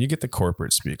come on, you get the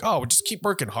corporate speak. Oh, just keep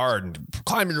working hard and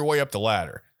climbing your way up the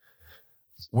ladder.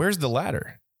 Where's the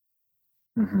ladder?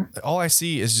 Mm-hmm. All I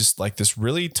see is just like this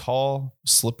really tall,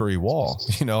 slippery wall.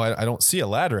 I don't see a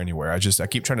ladder anywhere. I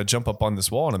keep trying to jump up on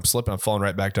this wall and I'm slipping. I'm falling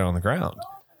right back down on the ground.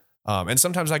 And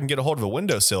sometimes I can get a hold of a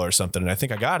windowsill or something and I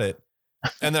think I got it.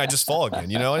 And then I just fall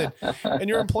again, and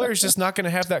your employer's just not going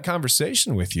to have that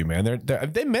conversation with you, man.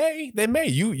 They may,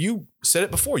 you said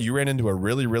it before, you ran into a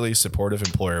really, really supportive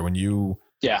employer when you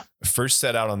first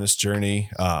set out on this journey.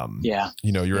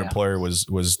 Your employer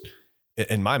was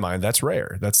in my mind, that's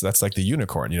rare. That's like the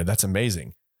unicorn, that's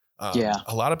amazing.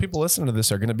 A lot of people listening to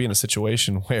this are going to be in a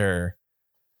situation where,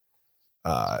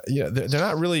 they're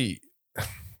not really,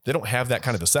 they don't have that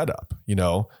kind of a setup,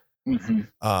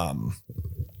 Mm-hmm.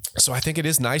 So I think it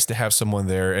is nice to have someone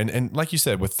there. And like you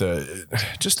said, with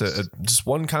just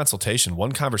one consultation,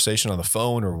 one conversation on the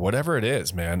phone or whatever it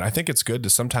is, man, I think it's good to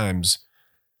sometimes,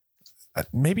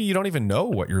 maybe you don't even know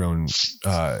what your own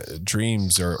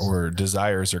dreams or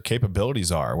desires or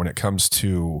capabilities are when it comes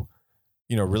to,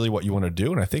 really what you want to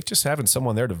do. And I think just having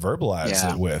someone there to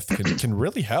verbalize it with can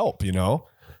really help,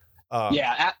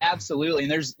 absolutely.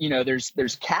 And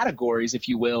there's categories, if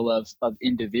you will, of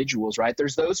individuals, right?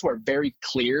 There's those who are very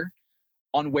clear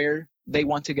on where they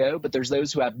want to go, but there's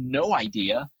those who have no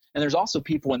idea. And there's also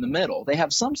people in the middle. They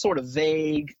have some sort of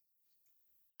vague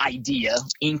idea,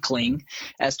 inkling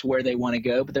as to where they want to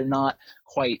go, but they're not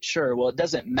quite sure. Well, it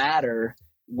doesn't matter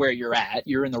where you're at.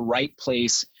 You're in the right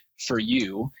place for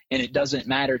you. And it doesn't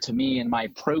matter to me in my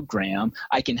program.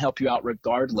 I can help you out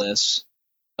regardless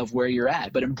of where you're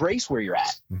at, but embrace where you're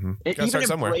at. Mm-hmm.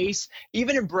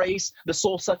 Even embrace the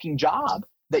soul-sucking job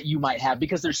that you might have,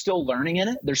 because there's still learning in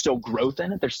it. There's still growth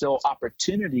in it. There's still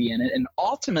opportunity in it. And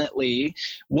ultimately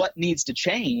what needs to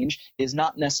change is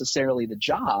not necessarily the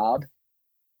job.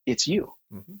 It's you.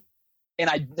 Mm-hmm.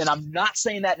 And I'm not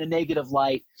saying that in a negative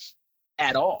light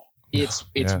at all. It's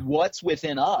what's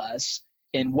within us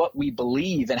and what we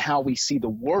believe and how we see the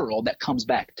world that comes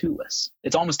back to us.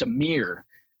 It's almost a mirror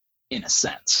in a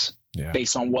sense,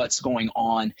 based on what's going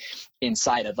on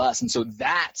inside of us. And so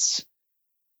that's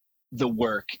the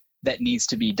work that needs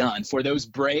to be done for those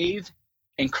brave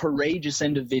and courageous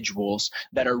individuals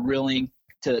that are willing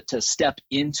to step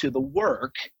into the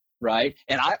work, right?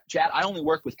 And Chad, I only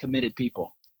work with committed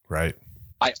people. Right.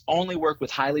 I only work with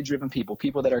highly driven people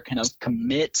that are going to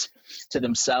commit to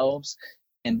themselves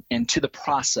and to the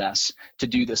process to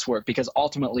do this work, because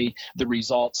ultimately the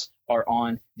results are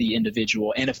on the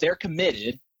individual. And if they're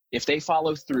committed, if they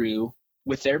follow through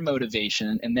with their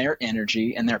motivation and their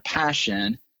energy and their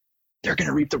passion, they're going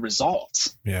to reap the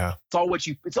results. Yeah.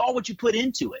 It's all what you put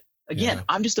into it. Again,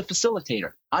 I'm just a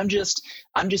facilitator. I'm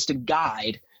just a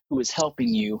guide who is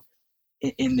helping you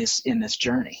in this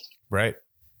journey. Right.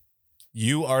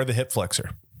 You are the hip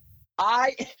flexor.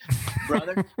 I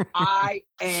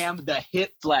am the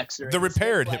hip flexor. The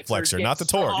repaired hip flexor, not the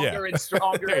torn. Yeah. And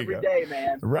stronger every day,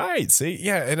 man. Right. See,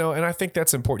 yeah, and I think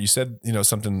that's important. You said,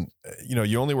 something,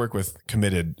 you only work with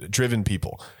committed, driven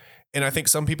people. And I think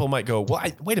some people might go, well,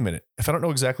 wait a minute. If I don't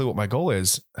know exactly what my goal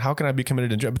is, how can I be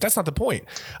committed and driven? But that's not the point.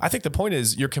 I think the point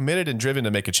is you're committed and driven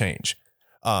to make a change.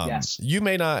 Yes. You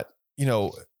may not,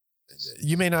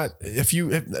 if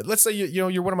let's say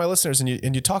you're one of my listeners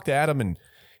and you talk to Adam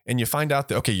and you find out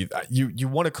that, okay, you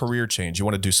want a career change. You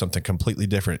want to do something completely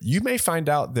different. You may find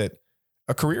out that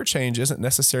a career change isn't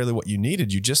necessarily what you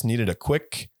needed. You just needed a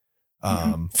quick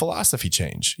philosophy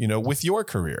change, with your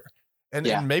career.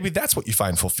 And maybe that's what you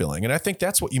find fulfilling. And I think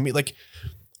that's what you mean. Like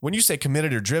when you say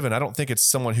committed or driven, I don't think it's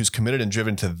someone who's committed and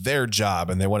driven to their job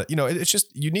and they want to, it's just,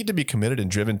 you need to be committed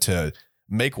and driven to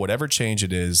make whatever change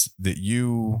it is that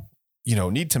you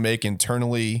need to make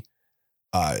internally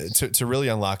to really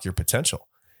unlock your potential.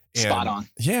 And, spot on.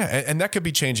 Yeah. And that could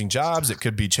be changing jobs. It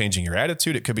could be changing your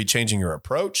attitude. It could be changing your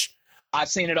approach. I've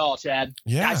seen it all, Chad.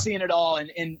 Yeah. I've seen it all.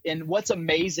 And what's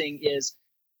amazing is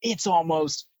it's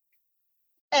almost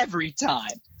every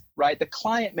time, right? The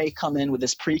client may come in with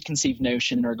this preconceived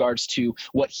notion in regards to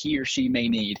what he or she may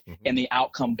need, and the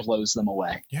outcome blows them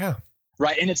away. Yeah.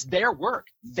 Right. And it's their work.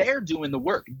 They're doing the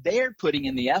work. They're putting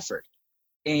in the effort.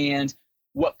 And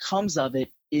what comes of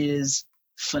it is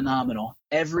phenomenal.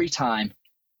 Every time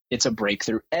it's a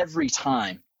breakthrough. Every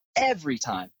time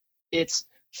it's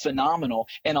phenomenal.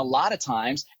 And a lot of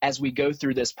times as we go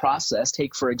through this process,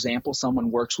 take, for example,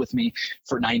 someone works with me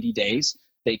for 90 days.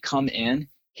 They come in,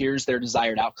 here's their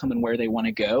desired outcome and where they want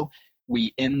to go.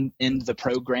 We end the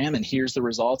program and here's the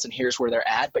results and here's where they're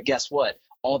at. But guess what?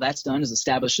 All that's done is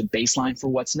establish a baseline for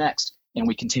what's next. And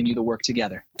we continue the work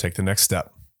together. Take the next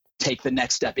step. Take the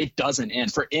next step. It doesn't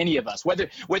end for any of us, whether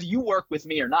you work with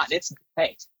me or not. It's,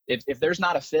 hey, if there's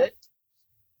not a fit,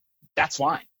 that's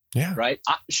fine. Yeah. Right.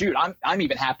 I'm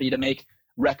even happy to make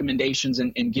recommendations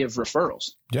and give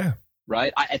referrals. Yeah.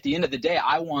 Right. At the end of the day,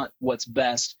 I want what's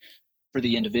best for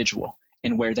the individual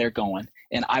and where they're going.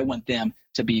 And I want them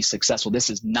to be successful. This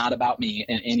is not about me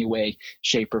in any way,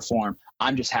 shape, or form.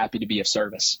 I'm just happy to be of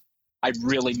service. I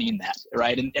really mean that.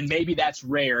 Right. And maybe that's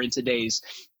rare in today's,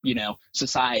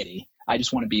 society. I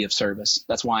just want to be of service.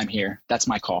 That's why I'm here. That's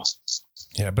my call.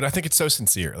 Yeah. But I think it's so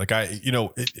sincere. Like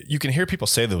you can hear people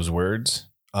say those words.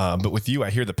 But with you, I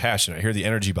hear the passion. I hear the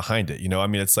energy behind it.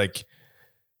 It's like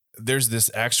there's this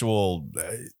actual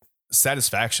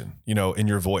satisfaction, in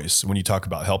your voice when you talk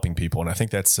about helping people. And I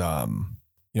think that's,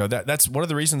 that's one of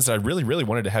the reasons that I really, really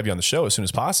wanted to have you on the show as soon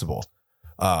as possible.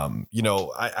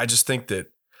 I just think that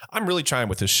I'm really trying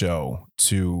with this show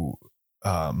to,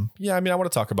 I want to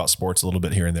talk about sports a little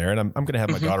bit here and there, and I'm going to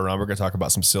have my daughter on. We're going to talk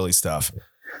about some silly stuff.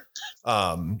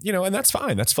 And that's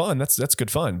fine. That's fun. That's good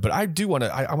fun. But I do want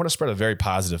to, I want to spread a very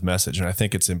positive message. And I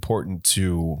think it's important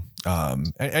to,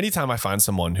 anytime I find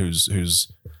someone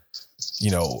who's,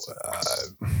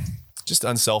 just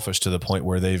unselfish to the point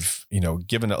where they've,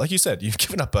 given up, like you said, you've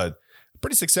given up a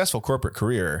pretty successful corporate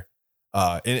career,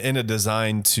 in a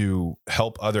design to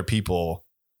help other people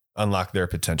unlock their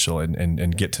potential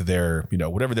and get to their,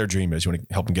 whatever their dream is, you want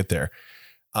to help them get there.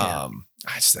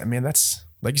 That's,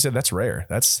 like you said, that's rare.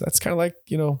 That's kind of like,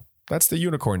 that's the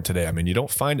unicorn today. I mean, you don't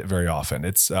find it very often.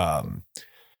 It's, well,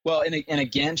 and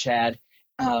again, Chad,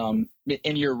 and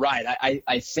you're right.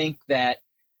 I think that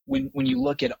when you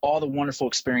look at all the wonderful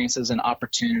experiences and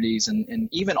opportunities and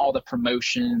even all the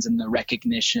promotions and the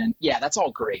recognition, that's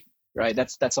all great, right?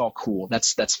 That's all cool.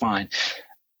 That's fine.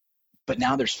 But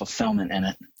now there's fulfillment in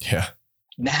it. Yeah.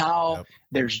 Now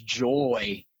there's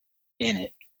joy in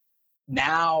it.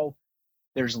 Now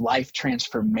there's life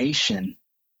transformation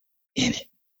in it.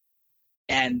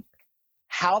 And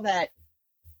how that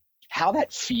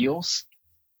feels,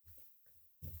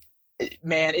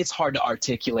 man, it's hard to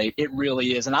articulate. It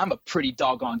really is. And I'm a pretty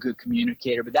doggone good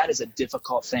communicator, but that is a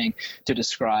difficult thing to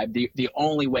describe. The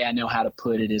only way I know how to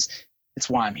put it is it's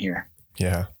why I'm here.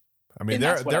 Yeah. I mean,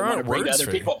 there aren't words for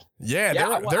people. Yeah,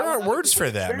 there aren't words for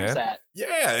that, man.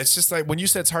 Yeah, it's just like when you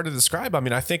said it's hard to describe. I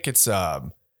mean, I think it's how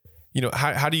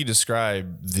do you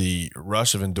describe the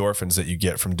rush of endorphins that you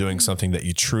get from doing something that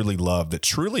you truly love, that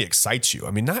truly excites you?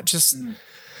 I mean, not just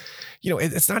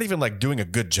it's not even like doing a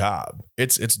good job.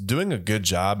 It's doing a good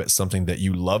job at something that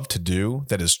you love to do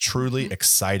that is truly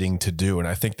exciting to do. And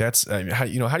I think that's how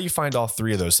do you find all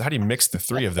three of those? How do you mix the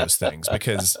three of those things?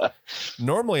 Because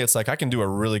normally it's like I can do a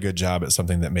really good job at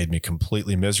something that made me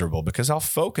completely miserable because I'll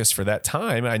focus for that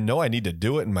time. I know I need to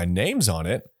do it and my name's on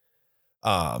it.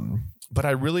 But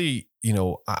I really,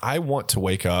 I want to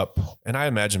wake up, and I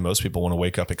imagine most people want to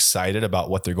wake up excited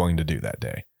about what they're going to do that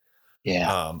day.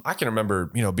 Yeah. I can remember,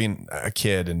 being a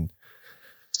kid and,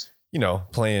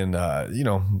 playing,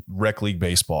 rec league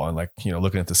baseball and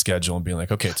looking at the schedule and being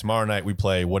like, okay, tomorrow night we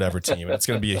play whatever team. And it's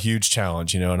going to be a huge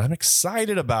challenge, and I'm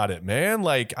excited about it, man.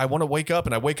 Like I want to wake up,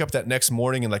 and I wake up that next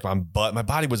morning and my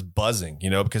body was buzzing,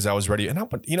 because I was ready. And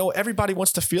everybody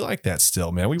wants to feel like that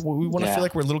still, man. We want to feel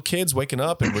like we're little kids waking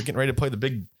up and we're getting ready to play the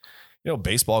big,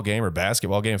 baseball game or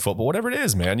basketball game, football, whatever it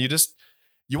is, man.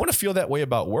 You want to feel that way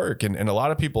about work. And a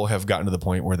lot of people have gotten to the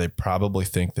point where they probably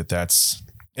think that that's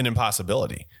an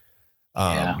impossibility.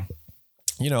 And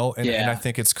I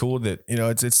think it's cool that,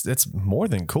 it's more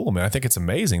than cool, man. I think it's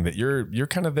amazing that you're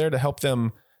kind of there to help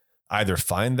them either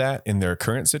find that in their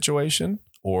current situation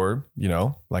or,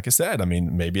 like I said, I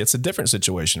mean, maybe it's a different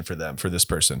situation for them, for this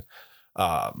person.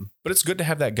 But it's good to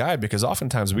have that guide because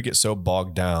oftentimes we get so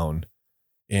bogged down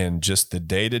in just the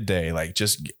day to day, like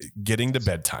just getting to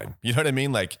bedtime. You know what I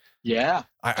mean? Like,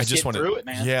 I just want to,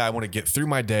 I want to get through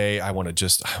my day. I'm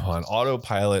on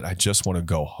autopilot. I just want to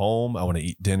go home. I want to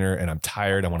eat dinner and I'm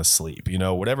tired. I want to sleep,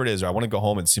 whatever it is, or I want to go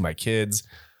home and see my kids.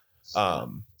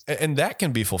 And that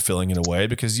can be fulfilling in a way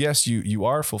because yes, you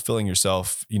are fulfilling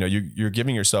yourself. You're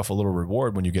giving yourself a little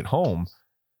reward when you get home,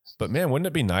 but man, wouldn't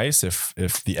it be nice if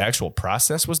the actual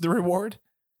process was the reward?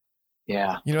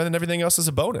 Yeah. Then everything else is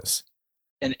a bonus.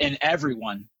 And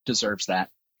everyone deserves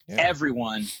that. Yeah.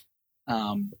 Everyone,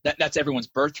 that's everyone's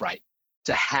birthright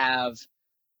to have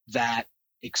that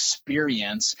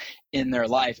experience in their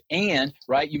life. And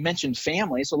right, you mentioned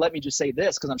family. So let me just say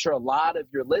this, because I'm sure a lot of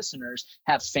your listeners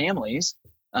have families,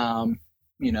 a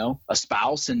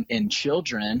spouse and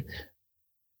children.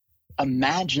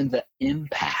 Imagine the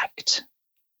impact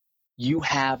you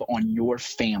have on your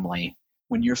family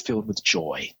when you're filled with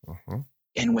joy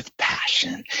and with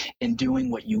passion and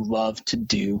doing what you love to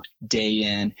do day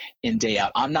in and day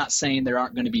out. I'm not saying there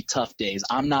aren't going to be tough days.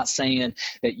 I'm not saying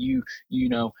that you're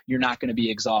not going to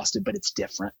be exhausted, but it's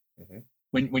different.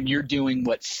 When you're doing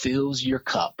what fills your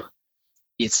cup,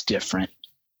 it's different,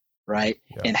 right?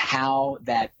 Yeah. And how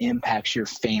that impacts your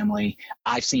family,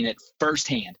 I've seen it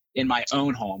firsthand in my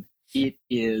own home. It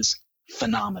is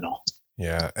phenomenal.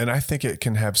 Yeah. And I think it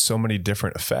can have so many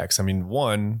different effects. I mean,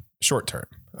 one, short term,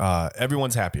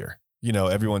 everyone's happier.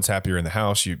 Everyone's happier in the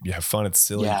house. You have fun. It's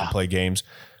silly. Yeah. You can play games.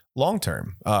 Long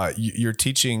term, you're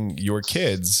teaching your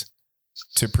kids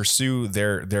to pursue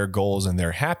their goals and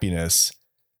their happiness,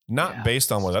 not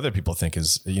based on what other people think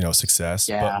is, success,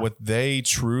 but what they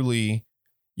truly,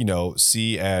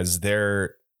 see as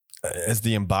the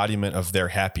embodiment of their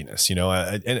happiness,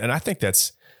 and I think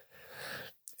that's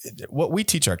what we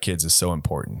teach our kids is so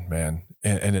important, man.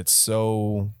 And it's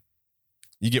so,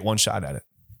 you get one shot at it.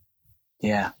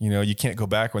 Yeah. You can't go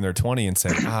back when they're 20 and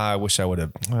say, I wish I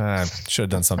should have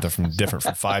done something different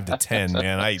from 5 to 10,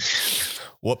 man.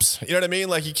 Whoops. You know what I mean?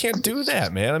 Like, you can't do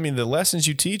that, man. I mean, the lessons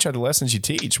you teach are the lessons you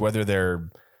teach, whether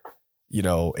they're,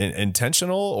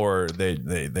 intentional or they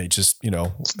just,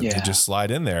 they just slide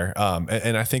in there.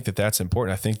 And I think that that's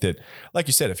important. I think that, like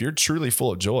you said, if you're truly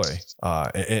full of joy,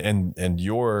 and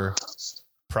your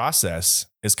process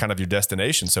is kind of your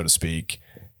destination, so to speak,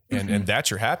 and that's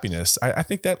your happiness, I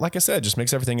think that, like I said, just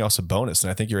makes everything else a bonus.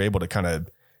 And I think you're able to kind of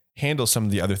handle some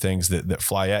of the other things that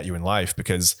fly at you in life,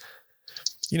 because,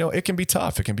 it can be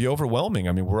tough. It can be overwhelming.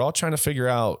 I mean, we're all trying to figure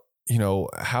out,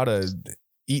 how to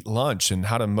eat lunch and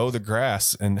how to mow the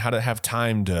grass and how to have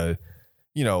time to,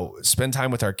 spend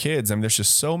time with our kids. I mean, there's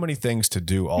just so many things to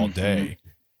do all day.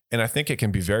 And I think it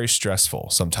can be very stressful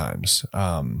sometimes,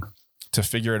 to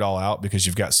figure it all out, because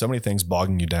you've got so many things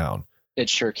bogging you down. It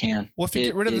sure can. Well, if you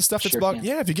get rid of the stuff that's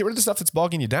if you get rid of the stuff that's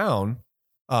bogging you down,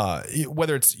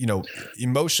 whether it's,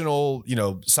 emotional,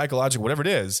 psychological, whatever it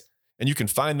is, and you can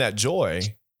find that joy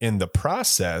in the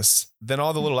process, then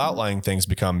all the little outlying things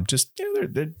become just,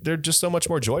 they're just so much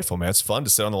more joyful, man. It's fun to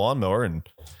sit on the lawnmower and,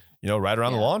 ride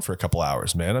around the lawn for a couple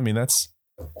hours, man. I mean, that's,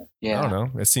 I don't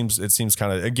know. It seems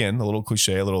kind of, again, a little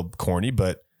cliche, a little corny,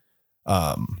 but,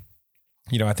 I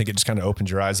think it just kind of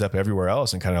opens your eyes up everywhere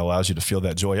else and kind of allows you to feel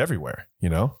that joy everywhere,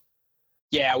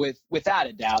 Yeah, without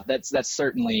a doubt. That's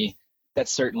certainly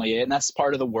it. And that's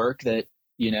part of the work that,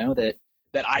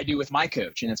 that I do with my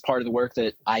coach. And it's part of the work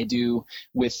that I do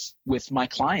with my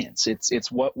clients. It's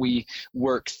what we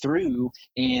work through.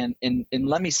 And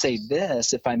let me say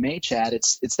this, if I may, Chad,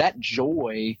 it's that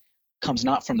joy comes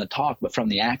not from the talk, but from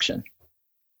the action,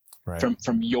 right?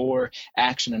 From your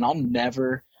action. And I'll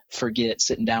never forget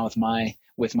sitting down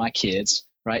with my kids,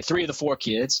 right? 3 of the 4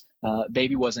 kids,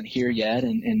 baby wasn't here yet,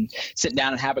 and sitting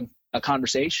down and having a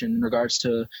conversation in regards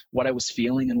to what I was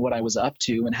feeling and what I was up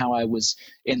to and how I was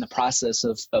in the process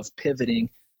of pivoting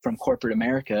from corporate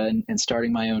America and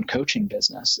starting my own coaching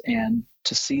business. And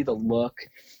to see the look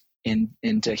and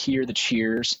to hear the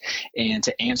cheers and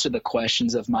to answer the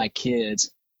questions of my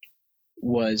kids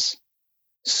was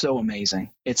so amazing.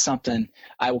 It's something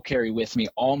I will carry with me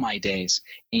all my days.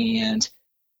 And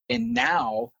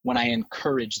now when I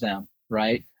encourage them,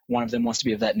 right? One of them wants to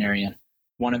be a veterinarian.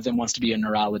 One of them wants to be a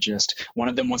neurologist. One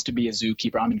of them wants to be a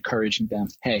zookeeper. I'm encouraging them.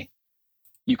 Hey,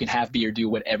 you can have, be, or do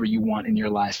whatever you want in your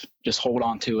life. Just hold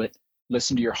on to it.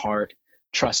 Listen to your heart.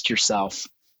 Trust yourself.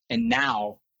 And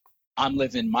now I'm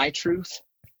living my truth.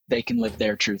 They can live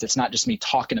their truth. It's not just me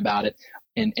talking about it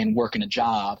and working a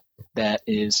job that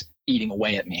is eating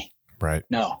away at me. Right.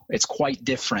 No, it's quite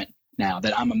different now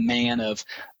that I'm a man of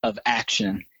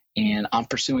action and I'm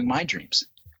pursuing my dreams.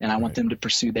 And I want them to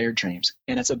pursue their dreams.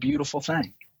 And it's a beautiful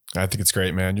thing. I think it's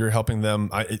great, man. You're helping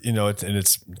them,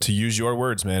 it's to use your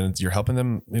words, man. You're helping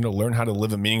them, learn how to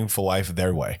live a meaningful life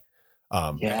their way.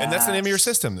 And that's the name of your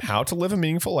system, how to live a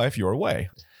meaningful life your way.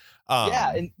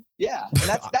 And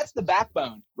that's the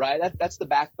backbone, right? That's the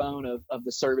backbone of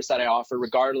the service that I offer,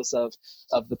 regardless of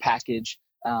the package,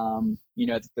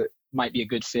 that might be a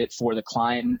good fit for the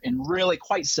client. And really,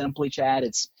 quite simply, Chad,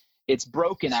 it's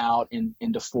broken out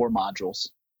into 4 modules.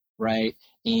 Right.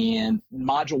 And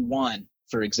module 1,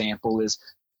 for example, is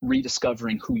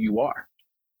rediscovering who you are.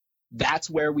 That's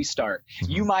where we start.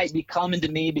 You might be coming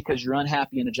to me because you're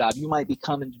unhappy in a job. You might be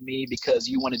coming to me because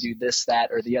you want to do this, that,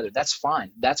 or the other. That's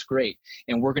fine. That's great.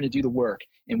 And we're going to do the work,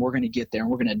 and we're going to get there,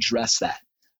 and we're going to address that.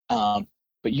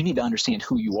 But you need to understand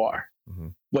who you are.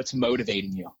 What's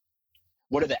motivating you?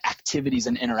 What are the activities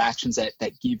and interactions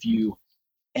that give you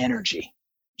energy?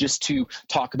 Just to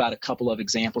talk about a couple of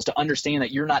examples, to understand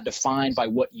that you're not defined by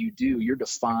what you do. You're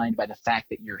defined by the fact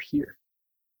that you're here.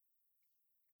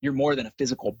 You're more than a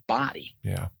physical body.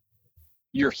 Yeah.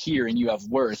 You're here and you have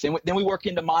worth. And then we work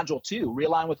into module 2,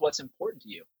 realign with what's important to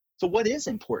you. So what is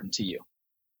important to you?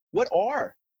 What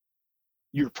are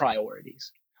your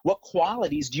priorities? What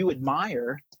qualities do you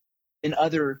admire in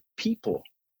other people?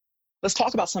 Let's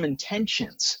talk about some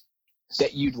intentions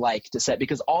that you'd like to set,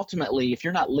 because ultimately, if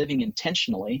you're not living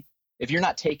intentionally, if you're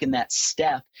not taking that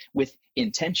step with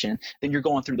intention, then you're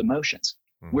going through the motions.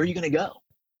 Where are you going to go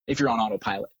if you're on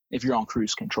autopilot, if you're on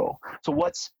cruise control? So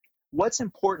what's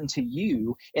important to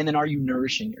you? And then are you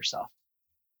nourishing yourself?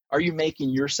 Are you making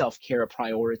your self-care a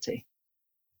priority?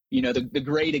 You know, the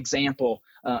great example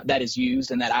that is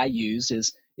used and that I use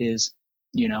is,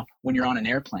 you know, when you're on an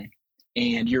airplane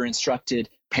and you're instructed,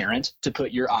 parent, to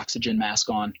put your oxygen mask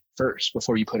on first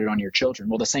before you put it on your children.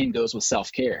 Well, the same goes with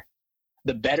self-care.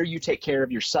 The better you take care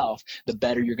of yourself, the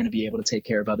better you're going to be able to take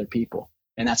care of other people.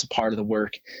 And that's a part of the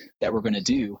work that we're going to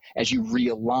do as you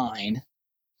realign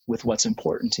with what's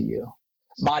important to you.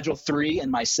 Module 3 in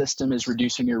my system is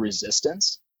reducing your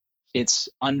resistance. It's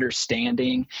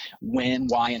understanding when,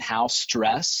 why, and how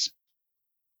stress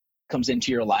comes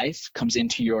into your life, comes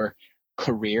into your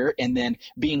career, and then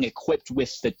being equipped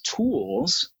with the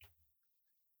tools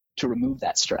to remove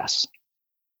that stress.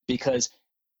 Because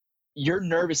your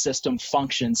nervous system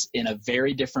functions in a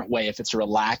very different way if it's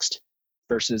relaxed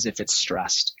versus if it's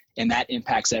stressed. And that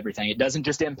impacts everything. It doesn't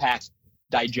just impact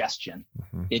digestion.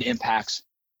 It impacts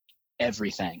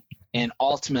everything. And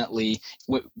ultimately,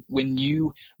 when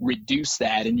you reduce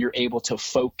that and you're able to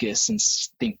focus and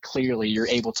think clearly, you're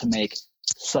able to make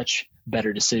such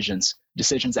better decisions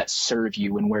that serve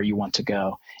you and where you want to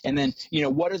go. And then, you know,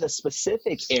 what are the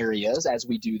specific areas as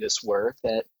we do this work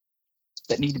that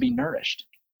need to be nourished,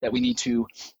 that we need to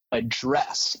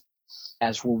address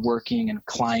as we're working and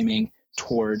climbing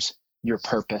towards your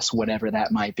purpose, whatever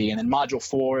that might be. And then module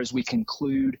 4, as we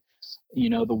conclude, you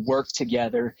know, the work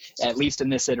together, at least in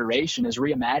this iteration, is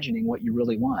reimagining what you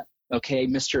really want. Okay,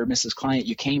 Mr. or Mrs. Client,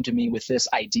 you came to me with this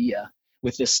idea,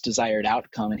 with this desired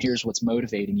outcome, and here's what's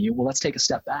motivating you. Well, let's take a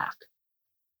step back.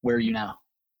 Where are you now?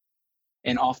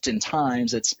 And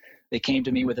oftentimes they came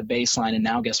to me with a baseline, and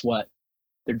now guess what?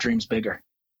 Their dream's bigger,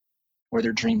 or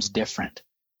their dream's different.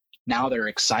 Now they're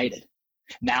excited.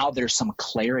 Now there's some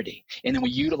clarity. And then we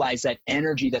utilize that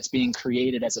energy that's being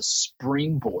created as a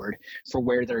springboard for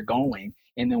where they're going.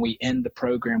 And then we end the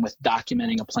program with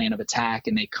documenting a plan of attack,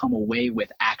 and they come away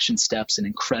with action steps and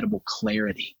incredible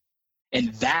clarity.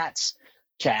 And that's,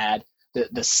 Chad,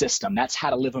 the system. That's how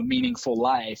to live a meaningful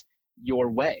life your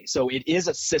way. So it is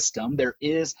a system. There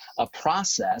is a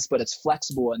process, but it's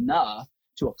flexible enough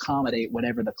to accommodate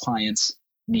whatever the client's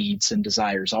needs and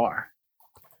desires are.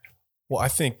 Well, I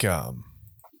think,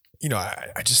 you know,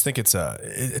 I just think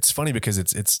it's funny because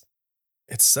it's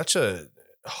such a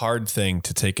hard thing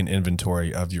to take an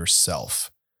inventory of yourself.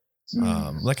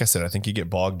 Like I said, I think you get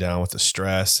bogged down with the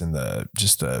stress and the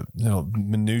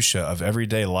minutia of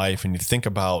everyday life. And you think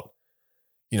about,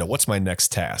 you know, what's my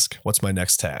next task? What's my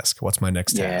next task? What's my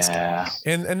next task?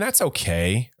 And that's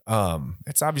okay.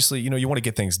 It's obviously, you know, you want to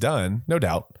get things done, no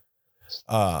doubt.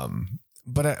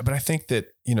 But I think that,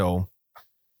 you know,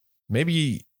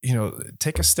 maybe, you know,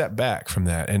 take a step back from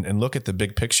that and look at the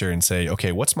big picture and say,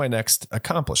 okay, what's my next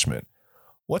accomplishment?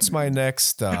 What's my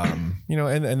next, you know,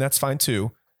 and that's fine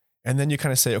too. And then you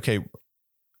kind of say, okay,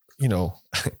 you know,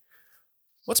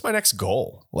 what's my next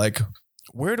goal? Like,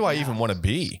 where do I even want to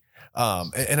be?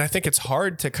 And I think it's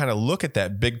hard to kind of look at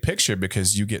that big picture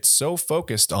because you get so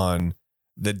focused on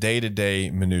the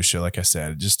day-to-day minutia. Like I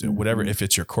said, just whatever, if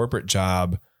it's your corporate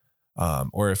job,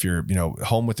 or if you're, you know,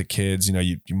 home with the kids, you know,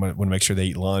 you want to make sure they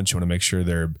eat lunch. You want to make sure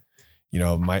they're, you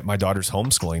know, my daughter's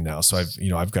homeschooling now. So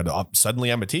I've got to,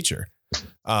 suddenly I'm a teacher.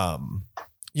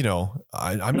 You know,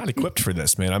 I'm not equipped for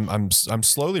this, man. I'm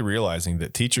slowly realizing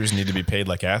that teachers need to be paid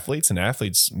like athletes, and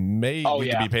athletes need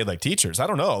to be paid like teachers. I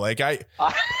don't know. Like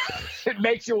it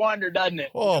makes you wonder, doesn't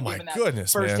it? Oh my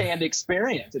goodness, firsthand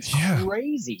experience. It's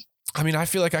crazy. I mean, I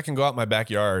feel like I can go out in my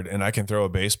backyard and I can throw a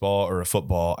baseball or a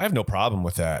football. I have no problem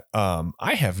with that.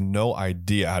 I have no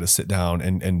idea how to sit down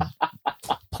and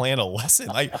plan a lesson.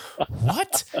 Like,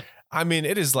 what? I mean,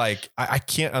 it is like, I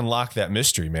can't unlock that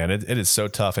mystery, man. It is so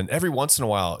tough. And every once in a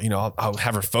while, you know, I'll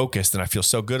have her focused and I feel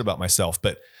so good about myself.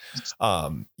 But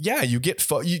yeah, you get,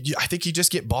 I think you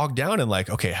just get bogged down in like,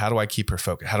 okay, how do I keep her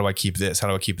focused? How do I keep this? How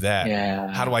do I keep that?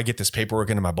 Yeah. How do I get this paperwork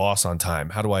into my boss on time?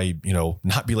 How do I, you know,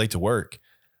 not be late to work?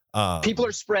 People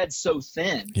are spread so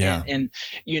thin. Yeah. And,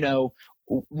 you know,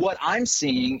 what I'm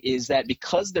seeing is that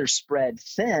because they're spread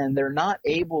thin, they're not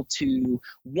able to,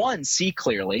 one, see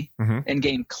clearly and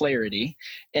gain clarity.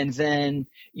 And then,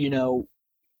 you know,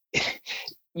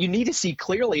 you need to see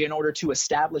clearly in order to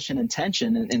establish an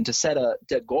intention and to set a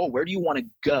goal. Where do you want to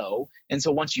go? And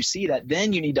so once you see that,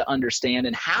 then you need to understand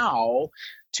and how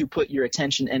to put your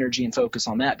attention, energy, and focus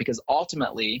on that. Because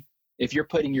ultimately, if you're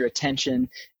putting your attention,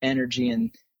 energy,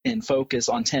 and focus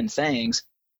on 10 things,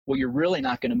 well, you're really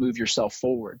not going to move yourself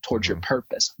forward towards your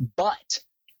purpose. But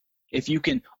if you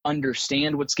can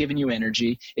understand what's giving you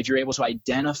energy, if you're able to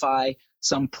identify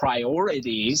some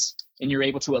priorities and you're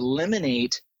able to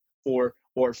eliminate or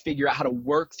figure out how to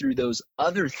work through those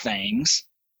other things,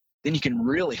 then you can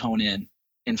really hone in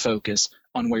and focus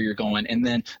on where you're going. And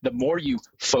then the more you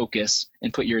focus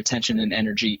and put your attention and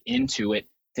energy into it,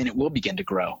 then it will begin to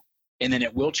grow. And then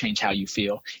it will change how you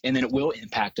feel. And then it will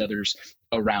impact others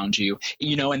around you.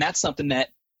 You know, and that's something that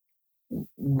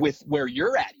with where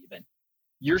you're at, even,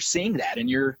 you're seeing that and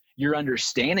you're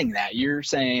understanding that. You're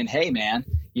saying, hey, man,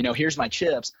 you know, here's my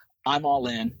chips. I'm all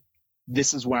in.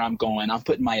 This is where I'm going. I'm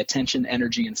putting my attention,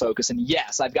 energy, and focus. And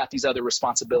yes, I've got these other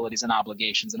responsibilities and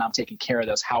obligations, and I'm taking care of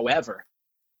those. However,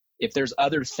 if there's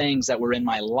other things that were in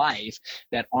my life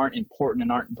that aren't important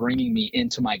and aren't bringing me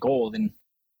into my goal, then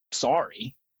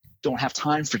sorry, don't have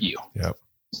time for you. Yep.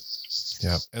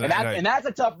 Yep. And that's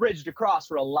a tough bridge to cross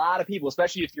for a lot of people,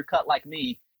 especially if you're cut like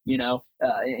me, you know,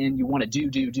 and you want to do.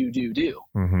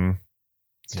 Mm-hmm.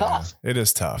 It's tough. It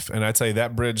is tough. And I tell you,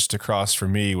 that bridge to cross for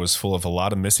me was full of a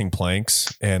lot of missing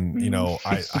planks. And, you know,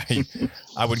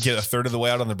 I would get a third of the way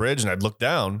out on the bridge and I'd look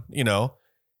down, you know,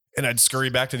 and I'd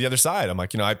scurry back to the other side. I'm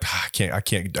like, you know, I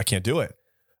can't do it.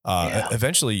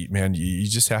 Eventually, man, you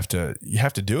just have to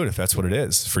do it if that's what it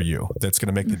is for you. That's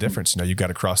going to make the difference. You know, you've got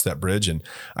to cross that bridge. And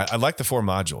I like the 4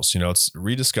 modules. You know, it's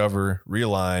rediscover,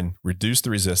 realign, reduce the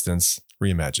resistance,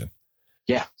 reimagine.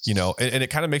 Yeah. You know, and it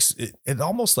kind of makes it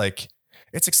almost like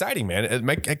it's exciting, man.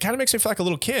 It kind of makes me feel like a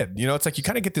little kid. You know, it's like you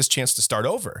kind of get this chance to start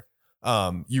over.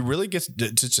 You really get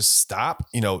to just stop,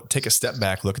 you know, take a step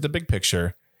back, look at the big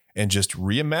picture, and just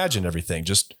reimagine everything.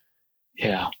 Just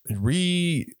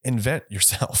reinvent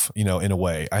yourself, you know, in a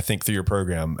way. I think through your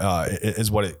program is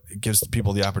what it gives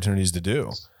people the opportunities to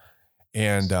do.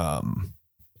 And I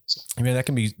mean, that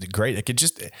can be great. It could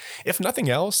just, if nothing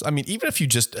else, I mean, even if you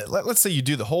just, let's say you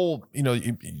do the whole, you know,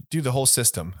 you do the whole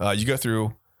system, you go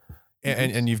through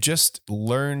and you've just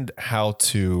learned how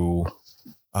to,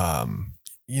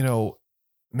 you know,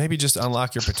 maybe just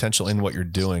unlock your potential in what you're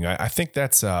doing. I think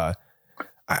that's,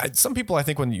 some people, I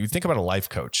think when you think about a life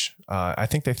coach, I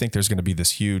think they think there's going to be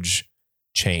this huge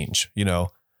change, you know,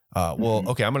 well,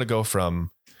 okay, I'm going to go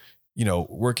from, you know,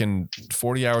 working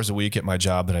 40 hours a week at my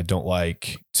job that I don't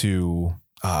like to,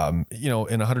 you know,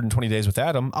 in 120 days with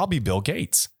Adam, I'll be Bill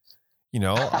Gates. You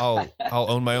know, I'll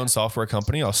own my own software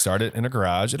company. I'll start it in a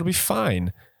garage. It'll be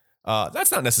fine.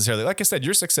 That's not necessarily, like I said,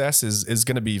 your success is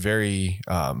going to be very,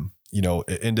 you know,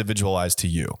 individualized to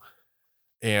you.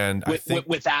 And I think,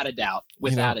 without a doubt,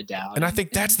 a doubt. And I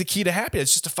think that's the key to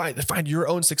happiness, just to find your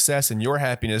own success and your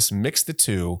happiness, mix the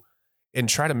two and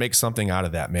try to make something out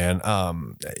of that, man.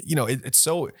 You know, it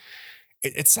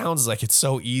sounds like it's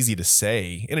so easy to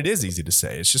say, and it is easy to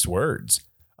say, it's just words.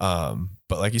 But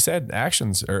like you said,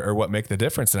 actions are what make the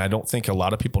difference. And I don't think a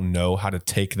lot of people know how to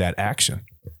take that action.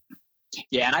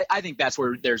 Yeah. And I think that's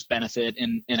where there's benefit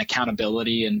in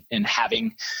accountability and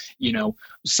having, you know,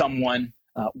 someone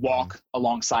walk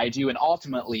alongside you. And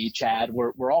ultimately, Chad,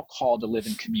 we're all called to live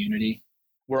in community.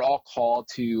 We're all called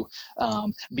to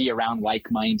be around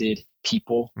like-minded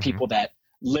people, people that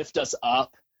lift us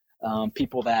up,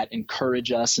 people that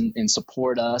encourage us and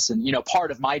support us. And, you know,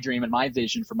 part of my dream and my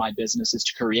vision for my business is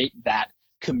to create that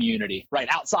community, right?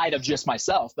 Outside of just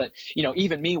myself, but, you know,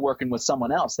 even me working with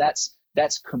someone else,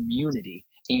 that's community.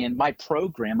 And my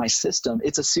program, my system,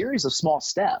 it's a series of small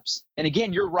steps. And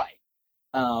again, you're right.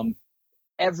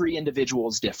 Every individual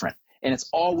is different, and it's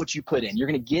all what you put in. You're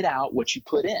going to get out what you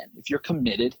put in. If you're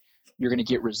committed, you're going to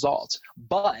get results,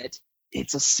 but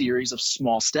it's a series of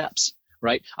small steps,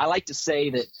 right? I like to say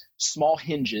that small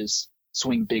hinges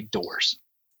swing big doors.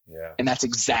 Yeah. And that's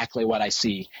exactly what I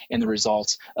see in the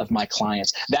results of my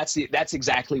clients. That's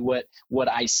exactly what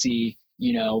I see,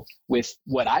 you know, with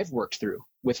what I've worked through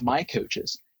with my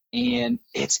coaches. And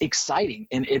it's exciting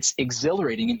and it's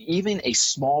exhilarating. And even a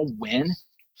small win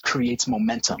creates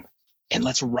momentum. And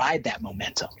let's ride that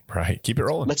momentum. Right. Keep it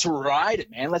rolling. Let's ride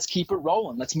it, man. Let's keep it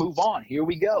rolling. Let's move on. Here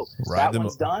we go. That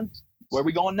one's done. Where are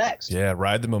we going next? Yeah.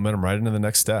 Ride the momentum right into the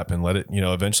next step and let it,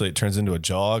 eventually it turns into a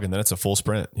jog and then it's a full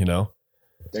sprint,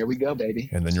 There we go, baby.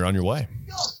 And then you're on your way.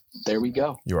 There we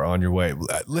go. You are on your way.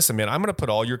 Listen, man, I'm going to put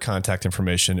all your contact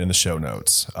information in the show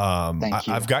notes. Thank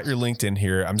you. I've got your LinkedIn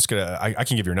here. I'm just going to, I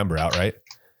can give your number out, right?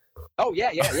 Oh,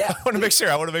 yeah. I want to make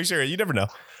sure. You never know.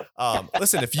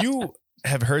 Listen, if you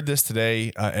have heard this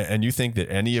today and you think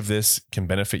that any of this can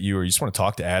benefit you, or you just want to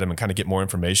talk to Adam and kind of get more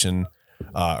information,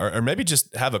 or maybe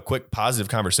just have a quick positive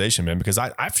conversation, man, because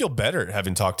I feel better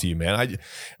having talked to you, man.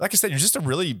 Like I said, you're just a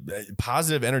really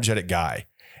positive, energetic guy.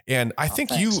 And I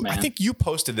think you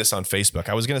posted this on Facebook.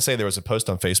 I was going to say there was a post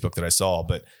on Facebook that I saw,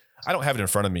 but I don't have it in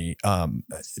front of me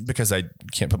because I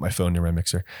can't put my phone near my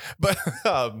mixer. But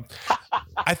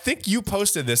I think you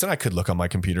posted this, and I could look on my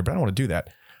computer, but I don't want to do that.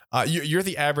 You're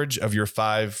the average of your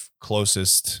 5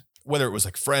 closest, whether it was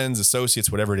like friends,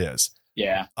 associates, whatever it is.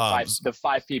 Yeah. The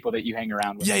 5 people that you hang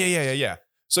around with. Yeah.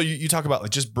 So you talk about like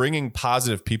just bringing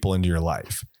positive people into your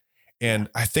life. And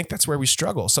I think that's where we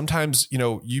struggle. Sometimes,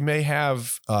 you may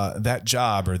have that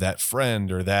job or that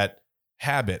friend or that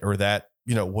habit or that,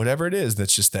 whatever it is,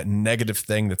 that's just that negative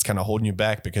thing that's kind of holding you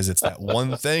back because it's that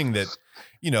one thing that,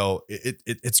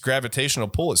 its gravitational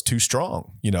pull is too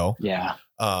strong, Yeah.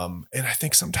 And I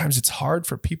think sometimes it's hard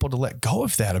for people to let go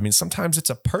of that. I mean, sometimes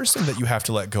it's a person that you have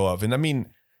to let go of. And I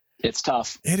mean, it's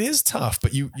tough. It is tough,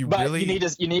 but you need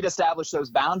to establish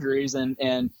those boundaries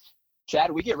and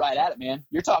Chad, we get right at it, man.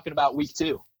 You're talking about week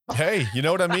 2. Hey, you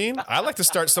know what I mean? I like to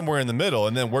start somewhere in the middle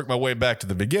and then work my way back to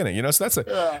the beginning, so that's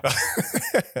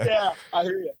yeah, I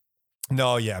hear you.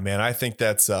 No, yeah, man. I think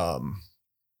that's, I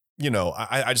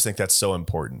just think that's so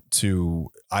important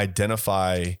to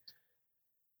identify,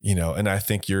 and I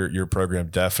think your program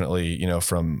definitely,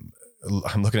 from,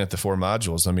 I'm looking at the 4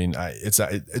 modules. I mean,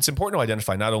 it's important to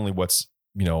identify not only what's,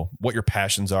 what your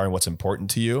passions are and what's important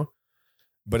to you,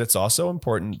 but it's also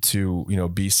important to,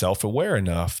 be self-aware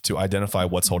enough to identify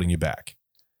what's holding you back.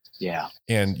 Yeah.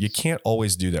 And you can't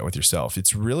always do that with yourself.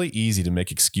 It's really easy to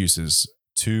make excuses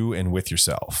to and with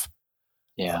yourself.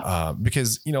 Yeah.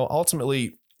 Because,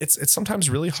 ultimately it's sometimes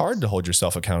really hard to hold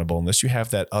yourself accountable unless you have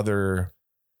that other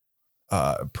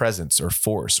presence or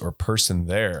force or person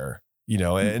there,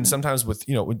 and sometimes with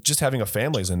just having a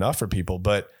family is enough for people.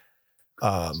 But,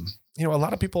 a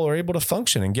lot of people are able to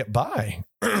function and get by.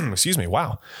 Excuse me.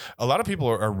 Wow. A lot of people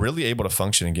are really able to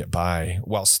function and get by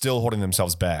while still holding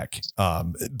themselves back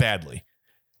badly.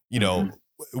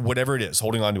 Whatever it is,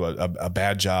 holding on to a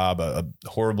bad job, a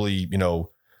horribly,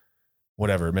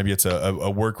 whatever. Maybe it's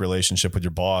a work relationship with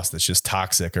your boss that's just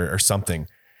toxic or something.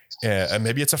 And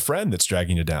maybe it's a friend that's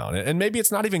dragging you down. And maybe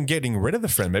it's not even getting rid of the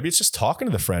friend. Maybe it's just talking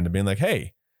to the friend and being like,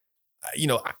 hey,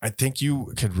 I think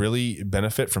you could really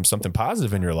benefit from something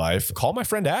positive in your life. Call my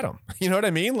friend Adam. You know what I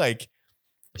mean? Like,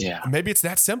 yeah, maybe it's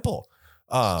that simple.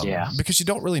 Because you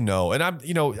don't really know. And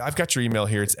I've got your email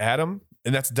here. It's Adam,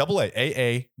 and that's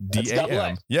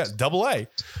AADAM. Yeah, AA.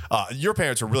 Your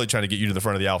parents were really trying to get you to the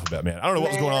front of the alphabet, man. I don't know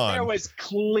what was going on. There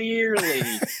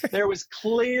was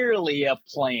clearly a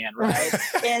plan, right?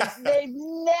 And they've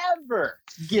never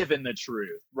given the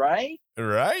truth, right?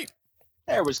 Right.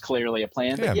 There was clearly a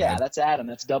plan, but yeah, that's Adam.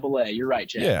 That's AA. You're right,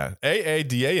 Chad. Yeah.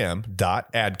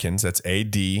 AADAM.Adkins. That's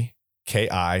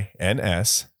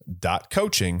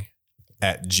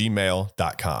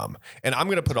ADKINS.coaching@gmail.com. And I'm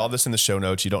going to put all this in the show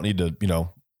notes. You don't need to,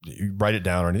 you write it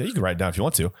down or anything. You can write it down if you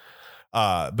want to.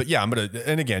 But yeah,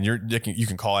 and again, you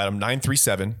can call Adam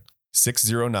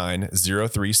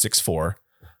 937-609-0364.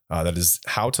 That is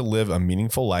how to live a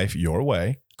meaningful life your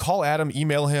way. Call Adam,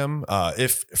 email him.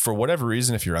 If for whatever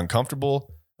reason, if you're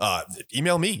uncomfortable,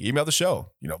 email me, email the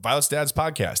show, Violet's Dad's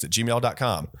Podcast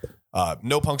 @gmail.com.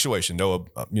 No punctuation, no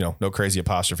crazy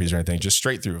apostrophes or anything, just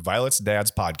straight through Violet's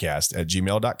Dad's Podcast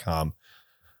 @gmail.com.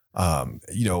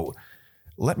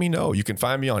 Let me know. You can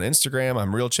find me on Instagram.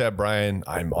 I'm Real Chad Bryan.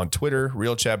 I'm on Twitter,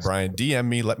 Real Chad Bryan. DM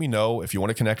me. Let me know if you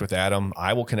want to connect with Adam.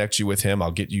 I will connect you with him.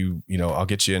 I'll get you, I'll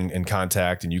get you in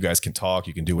contact and you guys can talk.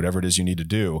 You can do whatever it is you need to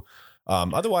do.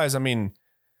 Otherwise, I mean,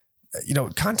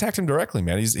 contact him directly,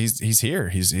 man. He's here.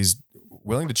 He's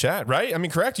willing to chat, right? I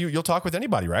mean, correct. You'll talk with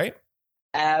anybody, right?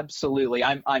 Absolutely.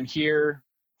 I'm here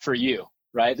for you,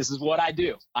 right? This is what I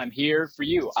do. I'm here for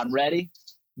you. I'm ready.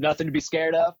 Nothing to be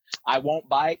scared of. I won't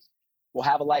bite. We'll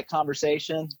have a light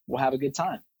conversation. We'll have a good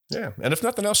time. Yeah, and if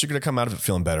nothing else, you're going to come out of it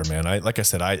feeling better, man. Like I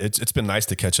said, it's been nice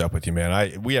to catch up with you,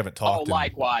 man. We haven't talked. Oh,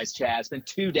 likewise, Chad. It's been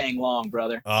too dang long,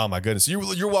 brother. Oh my goodness,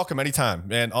 you're welcome anytime,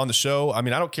 man. On the show, I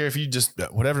mean, I don't care if you just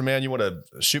whatever, man. You want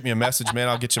to shoot me a message, man.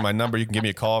 I'll get you my number. You can give me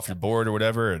a call if you're bored or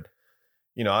whatever. And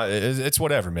it's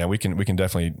whatever, man. We can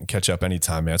definitely catch up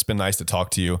anytime, man. It's been nice to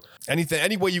talk to you.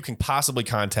 Any way you can possibly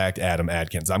contact Adam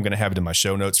Adkins, I'm going to have it in my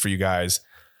show notes for you guys.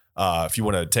 If you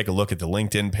want to take a look at the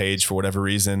LinkedIn page for whatever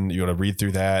reason, you want to read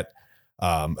through that.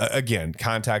 Again,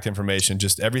 contact information,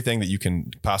 just everything that you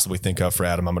can possibly think of for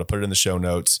Adam. I'm going to put it in the show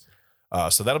notes.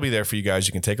 So that'll be there for you guys.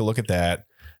 You can take a look at that.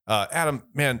 Adam,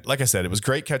 man, like I said, it was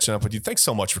great catching up with you. Thanks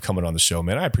so much for coming on the show,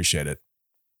 man. I appreciate it.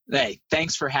 Hey,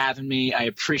 thanks for having me. I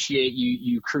appreciate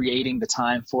you creating the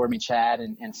time for me, Chad,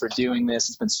 and for doing this.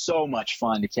 It's been so much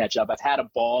fun to catch up. I've had a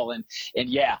ball, and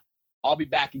yeah, I'll be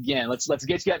back again. Let's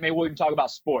get you. Maybe we can talk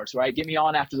about sports, right? Get me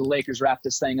on after the Lakers wrap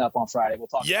this thing up on Friday. We'll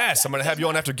talk. Yes, I'm going to have you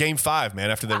on after Game 5,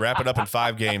 man. After they wrap it up in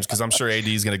 5 games, because I'm sure AD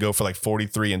is going to go for like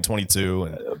 43 and 22,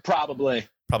 and probably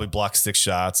block 6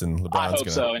 shots, and LeBron's going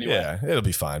to. So anyway, yeah, it'll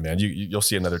be fine, man. You'll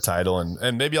see another title,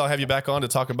 and maybe I'll have you back on to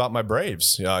talk about my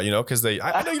Braves. Because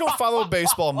I know you don't follow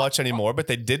baseball much anymore, but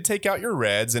they did take out your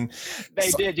Reds, and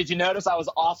they did. Did you notice I was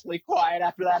awfully quiet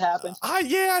after that happened?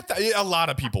 A lot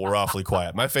of people were awfully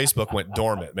quiet. My Facebook went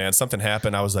dormant, man. Something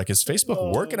happened. I was like, is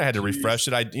Facebook working? I had to refresh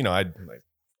it. I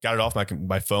got it off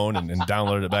my phone and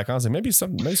downloaded it back on. I was like, maybe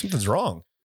something's wrong.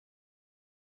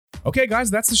 Okay, guys,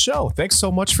 that's the show. Thanks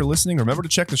so much for listening. Remember to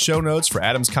check the show notes for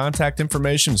Adam's contact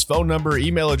information, his phone number,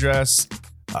 email address,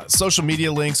 social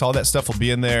media links. All that stuff will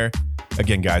be in there.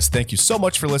 Again, guys, thank you so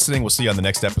much for listening. We'll see you on the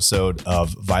next episode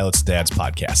of Violet's Dad's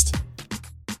Podcast.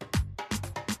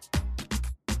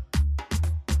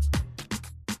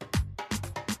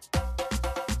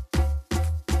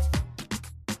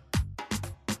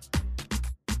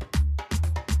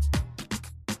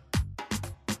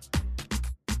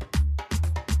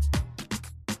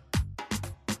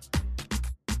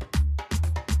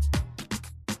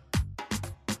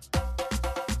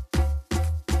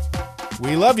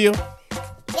 We love you.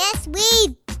 Yes,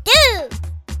 we do.